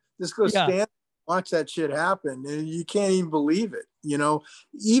beach. Just go stand, watch that shit happen. And you can't even believe it. You know,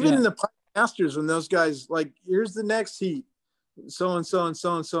 even in the Masters, when those guys, like, here's the next heat, so-and-so and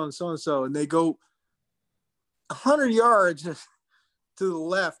so-and-so and so-and-so, and they go 100 yards to the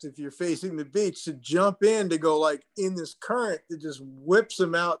left if you're facing the beach to jump in to go like in this current that just whips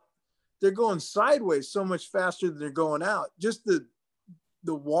them out. They're going sideways so much faster than they're going out. Just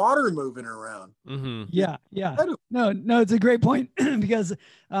the water moving around. Mm-hmm. Yeah. No, it's a great point because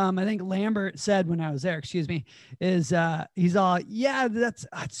I think Lambert said when I was there, is he's all, that's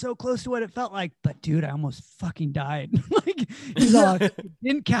so close to what it felt like, but dude, I almost fucking died. Like, he's all,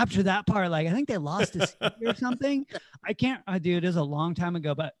 didn't capture that part. Like, I think they lost his ski or something. I can't, dude, it was a long time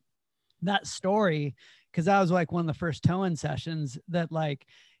ago, but that story, because that was like one of the first towing sessions that, like,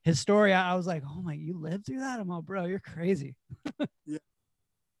 his story, I was like, oh my, you lived through that? I'm all, bro, you're crazy.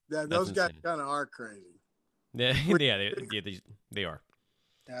 Yeah, those guys kind of are crazy. Yeah, they are.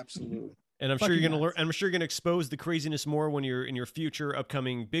 Absolutely. And I'm sure you're going to learn. I'm sure you're going to expose the craziness more when you're in your future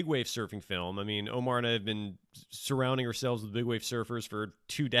upcoming big wave surfing film. I mean, Omar and I have been surrounding ourselves with big wave surfers for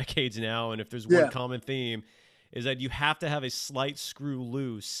 2 decades now, and if there's one common theme, is that you have to have a slight screw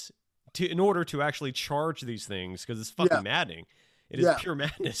loose in order to actually charge these things, because it's fucking maddening. It is pure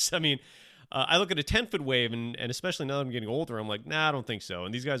madness. I mean. I look at a 10-foot wave, and especially now that I'm getting older, I'm like, nah, I don't think so.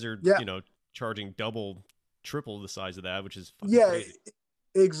 And these guys are, you know, charging double, triple the size of that, which is fucking crazy.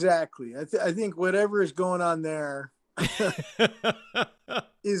 Exactly. I think whatever is going on there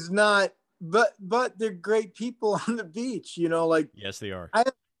is not, but they're great people on the beach, you know, like. Yes, they are. I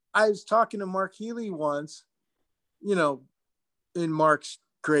have I was talking to Mark Healy once, you know, in Mark's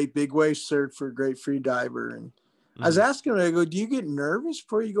great big wave surf for a great free diver. And I was asking him, I go, do you get nervous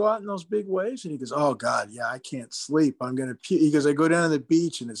before you go out in those big waves? And he goes, oh God, yeah, I can't sleep. I'm going to puke. He goes, I go down to the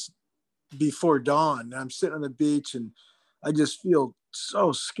beach and it's before dawn. And I'm sitting on the beach and I just feel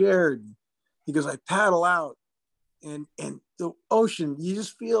so scared. He goes, I paddle out and the ocean, you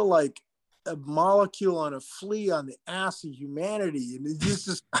just feel like a molecule on a flea on the ass of humanity. And he's just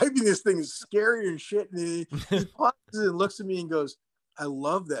describing this thing is scary and shit. And he pauses and looks at me and goes, I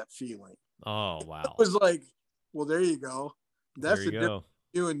love that feeling. Oh, wow. It was like, well, there you go. That's the difference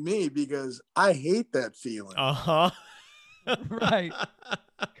between you and me, because I hate that feeling. Right.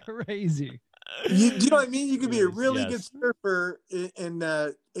 Crazy. You know what I mean? You could be a really good surfer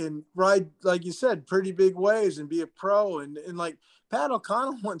and ride, like you said, pretty big waves and be a pro. And like Pat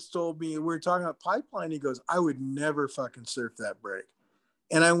O'Connell once told me, we were talking about Pipeline. He goes, I would never fucking surf that break.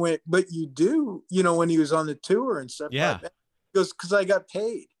 And I went, but you do, you know, when he was on the tour and stuff. Yeah. Like that. He goes, because I got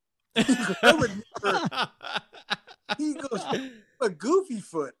paid. He goes, I would never. He goes, a goofy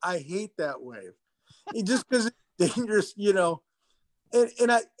foot. I hate that wave. Just because it's dangerous, you know.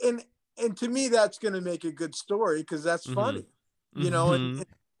 And to me, that's going to make a good story because that's funny, you know, and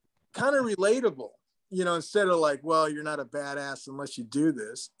kind of relatable, you know, instead of like, well, you're not a badass unless you do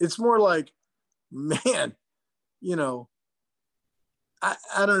this. It's more like, man, you know,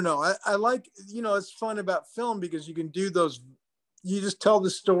 I don't know. I like, you know, it's fun about film because you can do those. You just tell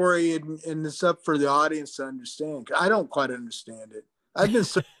the story and it's up for the audience to understand. I don't quite understand it. I've been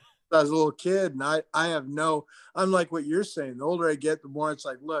since I was a little kid and I have no, unlike what you're saying, the older I get, the more it's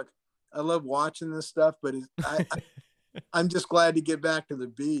like, look, I love watching this stuff, but I'm just glad to get back to the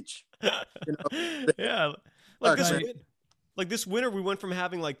beach. You know? Yeah. Like this winter, we went from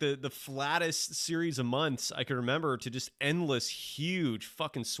having like the flattest series of months I can remember to just endless, huge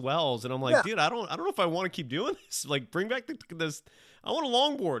fucking swells. And I'm like, dude, I don't know if I want to keep doing this. Like, bring back this. I want a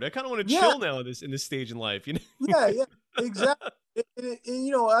longboard. I kind of want to chill now in this stage in life. You know? Yeah, exactly. And,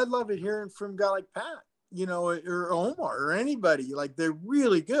 you know, I love it hearing from a guy like Pat, you know, or Omar or anybody. Like, they're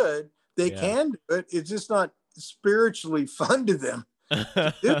really good. They can do it. It's just not spiritually fun to them.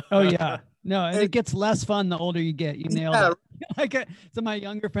 Oh yeah. No, and it gets less fun the older you get. You nailed it. Like some of my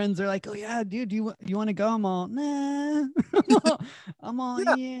younger friends are like, "Oh yeah, dude, you want to go?" I'm all, "Nah." I'm all,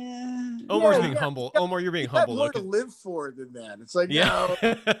 "Yeah." Omar's being humble. Omar, you're being humble. More to live for than that. It's like, no.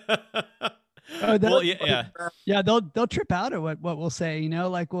 Yeah, they'll trip out at what we'll say. You know,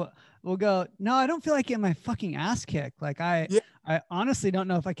 like we'll go, "No, I don't feel like getting my fucking ass kicked. Like I honestly don't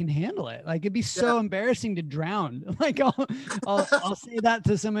know if I can handle it. Like it'd be so embarrassing to drown." Like I'll say that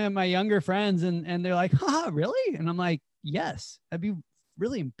to some of my younger friends and they're like, "Haha, really?" And I'm like, "Yes, that'd be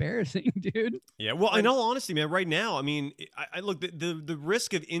really embarrassing, dude." Yeah. Well, I know, honestly, man, right now, I mean, I look, the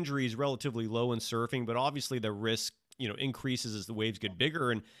risk of injury is relatively low in surfing, but obviously the risk, you know, increases as the waves get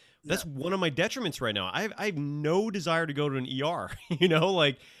bigger. And that's one of my detriments right now. I have no desire to go to an ER, you know,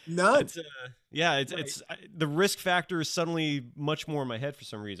 like none. It's the risk factor is suddenly much more in my head for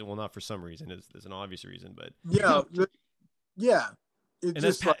some reason. Well, not for some reason. There's an obvious reason, but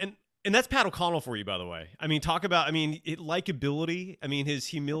And that's Pat O'Connell for you, by the way. I mean, talk about, likability. I mean, his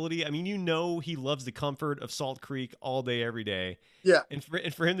humility. I mean, you know, he loves the comfort of Salt Creek all day, every day. Yeah. And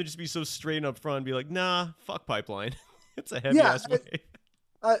for him to just be so straight and up front and be like, nah, fuck Pipeline. It's a heavy ass wave.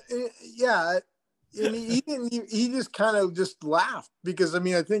 And he just kind of just laughed because, I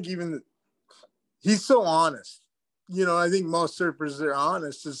mean, I think even he's so honest. You know, I think most surfers are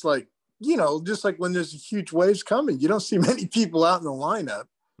honest. It's like, you know, just like when there's huge waves coming, you don't see many people out in the lineup.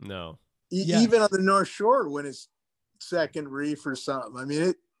 No. Even on the North Shore when it's second reef or something. I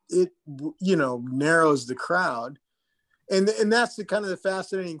mean, it you know, narrows the crowd. And that's the kind of the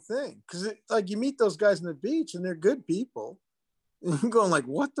fascinating thing. Because like you meet those guys on the beach and they're good people. And you're going like,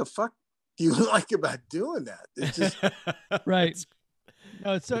 what the fuck do you like about doing that? It's just right.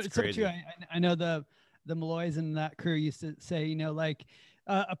 No, it's so true. I know the Malloys and that crew used to say, you know, like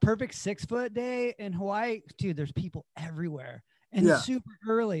a perfect 6 foot day in Hawaii, dude, there's people everywhere. And super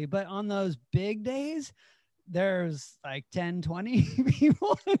early, but on those big days, there's like 10, 20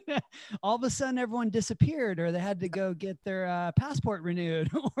 people. All of a sudden, everyone disappeared, or they had to go get their passport renewed,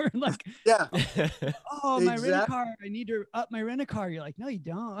 or like, my rent-a-car, I need to up my rent-a-car. You're like, no, you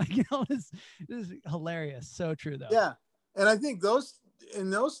don't. Like, you know, this is hilarious. So true, though. Yeah, and I think those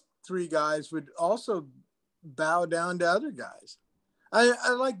 3 guys would also bow down to other guys.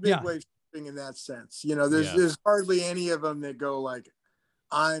 I like big wave in that sense. You know, there's hardly any of them that go like,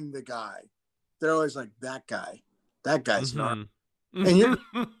 I'm the guy. They're always like, that guy's not. And you're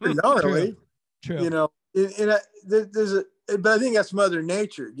gnarly. True. You know, there's but I think that's Mother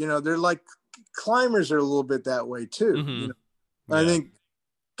Nature. You know, they're like climbers are a little bit that way too. Mhm. You know, Yeah. I think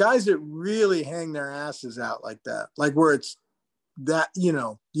guys that really hang their asses out like that, like where it's that, you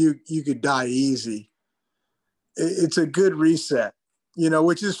know, you could die easy. It's a good reset, you know,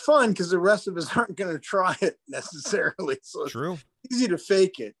 which is fun because the rest of us aren't going to try it necessarily. So True. it's easy to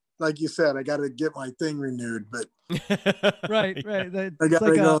fake it. Like you said, I got to get my thing renewed, but Right. Yeah. That- I it's got to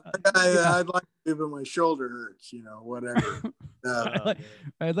like go. yeah. I'd like to do, but my shoulder hurts, you know, whatever.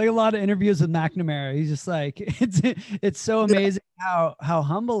 Right, like a lot of interviews with McNamara. He's just like, it's so amazing how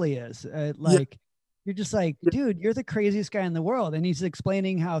humble he is. Like, you're just like, dude, you're the craziest guy in the world. And he's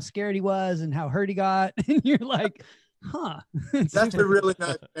explaining how scared he was and how hurt he got. And you're like, huh. That's a really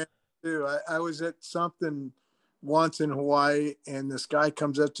nice man too. I was at something once in Hawaii, and this guy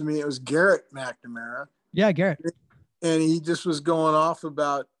comes up to me. It was Garrett McNamara, Yeah, Garrett. and he just was going off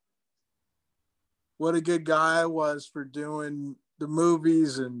about what a good guy I was for doing the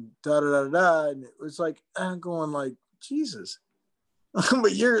movies and da da da da. And it was like, I'm going like, Jesus,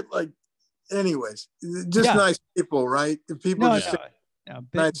 but you're like, anyways, just Yeah. nice people, right? The people No, just no, say yeah,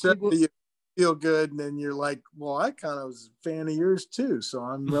 nice stuff that you feel good, and then you're like, well, I kind of was a fan of yours too, so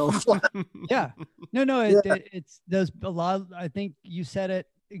I'm real flat. yeah, no, Yeah. it's there's a lot. I think you said it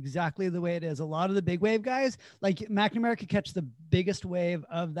exactly the way it is. A lot of the big wave guys, like McNamara, could catch the biggest wave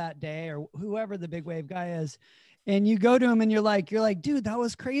of that day, or whoever the big wave guy is, and you go to him and you're like, dude, that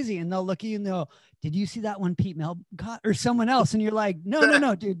was crazy, and they'll look at you and they'll, did you see that one Pete Mel caught or someone else? And you're like,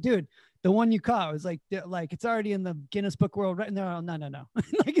 no, dude. The one you caught was like it's already in the Guinness Book World, right? No.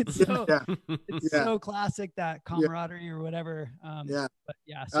 Like it's so Yeah. it's so classic, that camaraderie or whatever. Yeah. But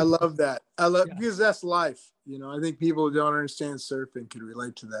yeah, I love that. Yeah. Because that's life. You know, I think people who don't understand surfing can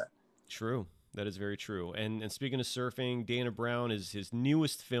relate to that. True. That is very true. And speaking of surfing, Dana Brown is his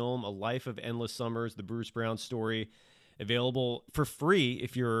newest film, A Life of Endless Summers, the Bruce Brown story, available for free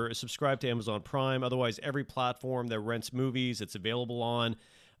if you're subscribed to Amazon Prime. Otherwise, every platform that rents movies, it's available on.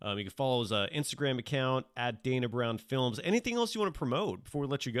 You can follow his Instagram account at Dana Brown Films. Anything else you want to promote before we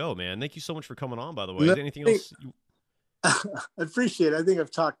let you go, man? Thank you so much for coming on, by the way. Is there anything else? I appreciate it. I think I've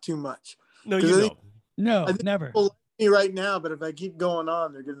talked too much. No, 'Cause you I know. think- No, I think never. People like me right now, but if I keep going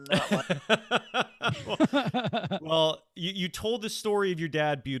on, they're going to not like Well, you told the story of your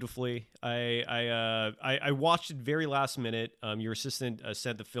dad beautifully. I watched it very last minute. Your assistant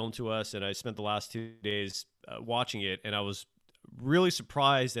sent the film to us, and I spent the last 2 days watching it, and I was really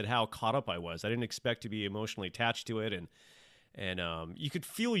surprised at how caught up I was. I didn't expect to be emotionally attached to it, and you could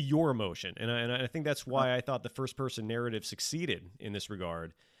feel your emotion, and I think that's why I thought the first person narrative succeeded in this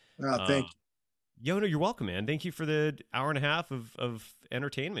regard. thank you. Yo, no, you're welcome, man. Thank you for the hour and a half of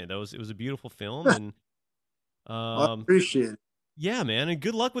entertainment. It was a beautiful film, and I appreciate it. yeah, man, and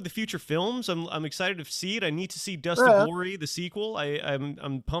good luck with the future films. I'm excited to see it. I need to see Dust Yeah. to Glory, the sequel.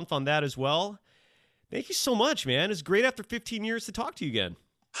 I'm pumped on that as well. Thank you so much, man. It's great after 15 years to talk to you again.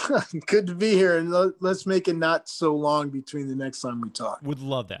 Good to be here, and let's make it not so long between the next time we talk. Would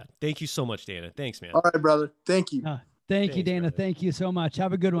love that. Thank you so much, Dana. Thanks, man. All right, brother. Thank you. Thank you, Thanks, Dana. brother. Thank you so much.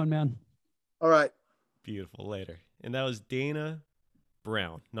 Have a good one, man. All right. Beautiful. Later. And that was Dana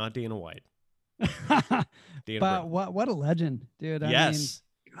Brown, not Dana White. Dana But Brown. what a legend, dude. Yes.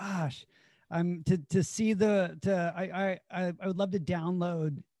 I mean, gosh, I'm to see I would love to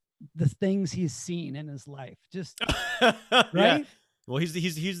download the things he's seen in his life. Just Yeah. right. Well, he's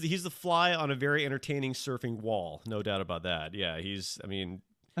the fly on a very entertaining surfing wall, no doubt about that. Yeah, Amazing.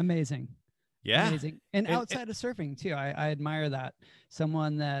 yeah. Amazing. And And- outside of surfing too, I admire that.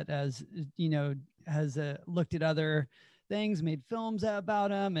 Someone that has looked at other things, made films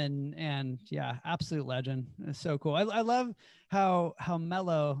about him, and yeah, absolute legend. It's so cool. I love how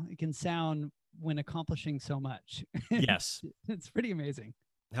mellow it can sound when accomplishing so much. Yes. It's pretty amazing.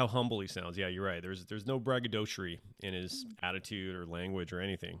 How humble he sounds. Yeah, you're right. There's no braggadociory in his attitude or language or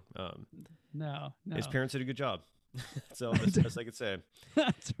anything. No. His parents did a good job. So that's the best I could say.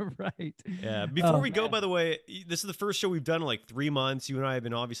 That's right. Yeah. Before Oh, we go, man. by the way, this is the first show we've done in like 3 months. You and I have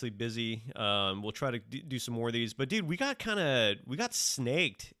been obviously busy. We'll try to do some more of these. But dude, we got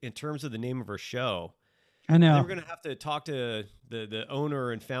snaked in terms of the name of our show. I And then know. we're gonna have to talk to the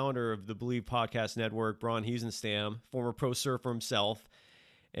owner and founder of the Believe Podcast Network, Braun Hiesenstam, former pro surfer himself.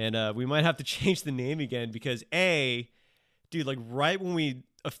 And we might have to change the name again because dude, like right when we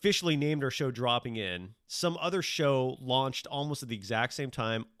officially named our show Dropping In, some other show launched almost at the exact same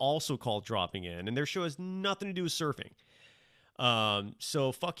time, also called Dropping In, and their show has nothing to do with surfing.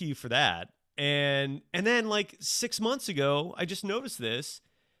 So fuck you for that. And then like 6 months ago, I just noticed this.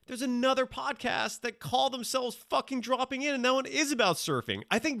 There's another podcast that call themselves fucking Dropping In, and that one is about surfing.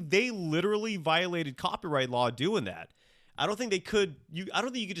 I think they literally violated copyright law doing that. I don't think they could. I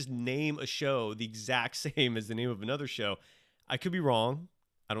don't think you could just name a show the exact same as the name of another show. I could be wrong.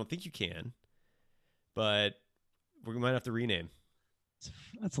 I don't think you can, but we might have to rename.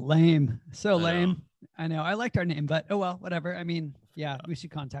 That's lame. So I lame. know. I know. I liked our name, but oh well, whatever. I mean, yeah, we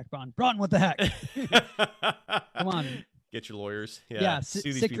should contact Braun. Braun, what the heck? Come on. Get your lawyers. Yeah, sue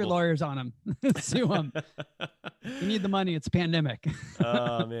these sick your people. lawyers on them. Sue them. You need the money. It's a pandemic.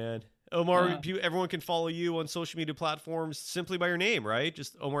 Oh man, Omar. Everyone can follow you on social media platforms simply by your name, right?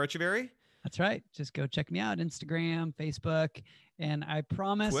 Just Omar Echeverry. That's right. Just go check me out. Instagram, Facebook. And I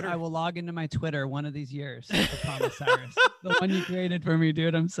promise Twitter. I will log into my Twitter one of these years. I promise, Cyrus. The one you created for me,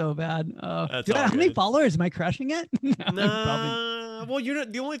 dude. I'm so bad. Oh, That's dude, all how many good. followers? Am I crushing it? No, probably. Nah. Well, you're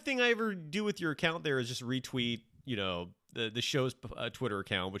not. The only thing I ever do with your account there is just retweet, the show's Twitter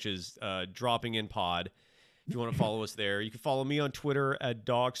account, which is Dropping In Pod. If you want to follow us there, you can follow me on Twitter at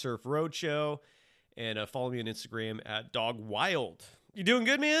Dog Surf Roadshow, and follow me on Instagram at Dog Wild. You doing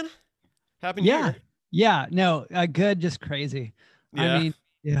good, man? Happy New Year. Yeah. No, good. Just crazy. Yeah. I mean,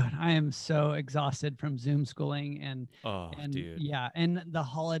 yeah, I am so exhausted from Zoom schooling and dude. yeah, and the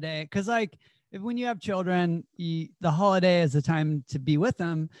holiday. Because like when you have children, the holiday is the time to be with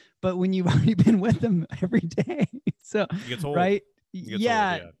them. But when you've already been with them every day, so It gets old. right. It gets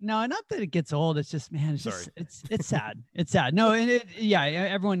Yeah, old, yeah. No, not that it gets old. It's just, man, it's Sorry. just, it's sad. It's sad. No, and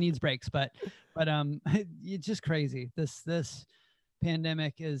everyone needs breaks, but it's just crazy. This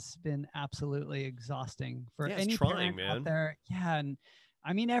pandemic has been absolutely exhausting for Yeah, it's any trying, parent man. out there. Yeah, and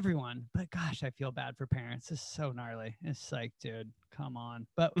I mean everyone, but gosh, I feel bad for parents. It's so gnarly. It's like, dude, come on.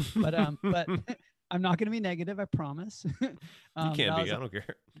 But I'm not going to be negative. I promise. You can't be. I don't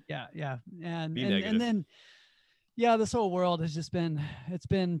care. Yeah. And Be and negative. then, yeah, this whole world has just it's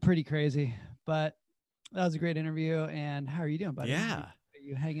been pretty crazy, but that was a great interview. And how are you doing, buddy? Yeah. Are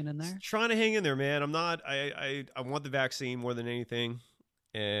you hanging in there? Trying to hang in there, man. I'm not. I want the vaccine more than anything,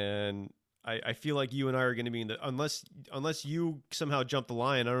 and I feel like you and I are going to be in the unless you somehow jump the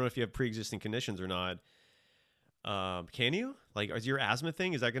line. I don't know if you have pre-existing conditions or not. Can you? Like, is your asthma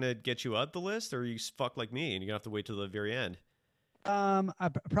thing? Is that going to get you up the list, or are you fucked like me and you're gonna have to wait till the very end?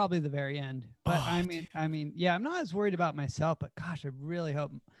 Probably the very end. But Oh, I mean, yeah, I'm not as worried about myself, but gosh, I really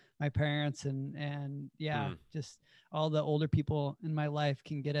hope my parents and just all the older people in my life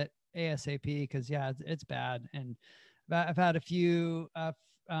can get it ASAP, because yeah, it's bad. And I've had a few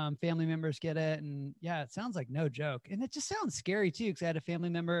family members get it, and yeah, it sounds like no joke, and it just sounds scary too, because I had a family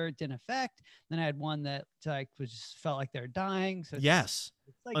member it didn't affect, then I had one that like just felt like they're dying. So Yes,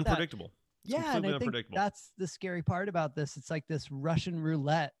 it's like that. unpredictable. It's Yeah, and completely I think unpredictable. that's the scary part about this. It's like this Russian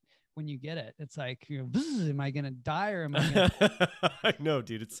roulette when you get it. It's like, am I gonna die or am I gonna I know,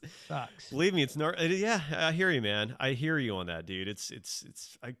 dude. It's sucks? believe me, it's not. Yeah, I hear you, man. I hear you on that, dude.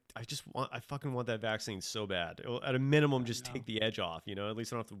 I fucking want that vaccine so bad. It'll, at a minimum, just take the edge off. At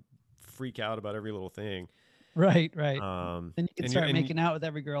least I don't have to freak out about every little thing. Right. Then Then you can start making out with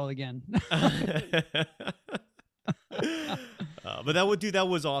every girl again. But that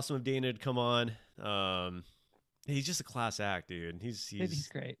was awesome of Dana to come on. He's just a class act, dude. He's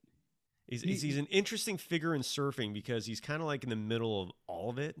great. He's an interesting figure in surfing because he's kind of like in the middle of all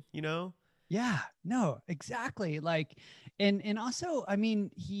of it, Yeah, no, exactly. Like, and also, I mean,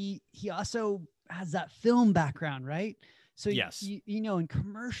 he also has that film background, right? So Yes. in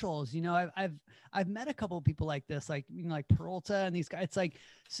commercials, I've met a couple of people like this, like like Peralta and these guys. It's like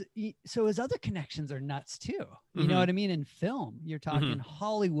so his other connections are nuts too. You know Mhm. what I mean? In film, you're talking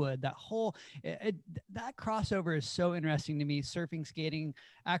Hollywood. That whole that crossover is so interesting to me. Surfing, skating,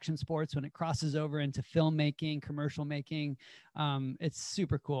 action sports, when it crosses over into filmmaking, commercial making, it's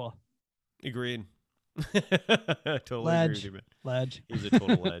super cool. Agreed. Totally agree with you, man. Ledge. He's a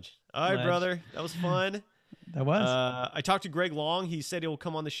total ledge. All right, Ledge. brother. That was fun. That was. I talked to Greg Long. He said he'll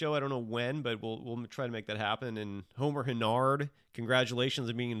come on the show. I don't know when, but we'll try to make that happen. And Homer Hennard, congratulations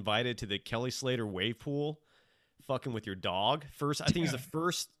on being invited to the Kelly Slater wave pool. Fucking with your dog. I think he's the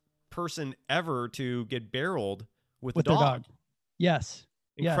first person ever to get barreled with With the their dog. Yes.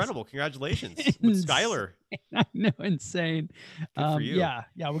 Incredible. Congratulations. With Skylar. I know, insane. Good for you. Yeah,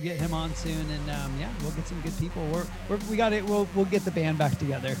 we'll get him on soon, and we'll get some good people. We got it. We'll get the band back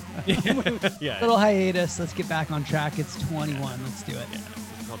together. Yeah. Little hiatus. Let's get back on track. It's 21. Let's do it. Yeah.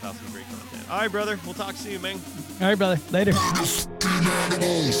 Let's pump out some great content. All right, brother. We'll talk soon, man. All right, brother. Later.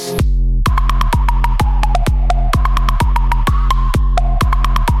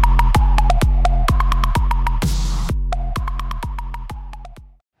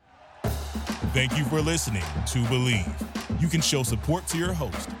 Thank you for listening to Believe. You can show support to your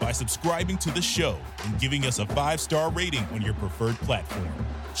host by subscribing to the show and giving us a 5-star rating on your preferred platform.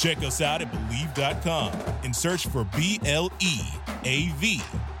 Check us out at Believe.com and search for BLEAV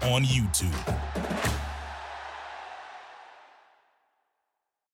on YouTube.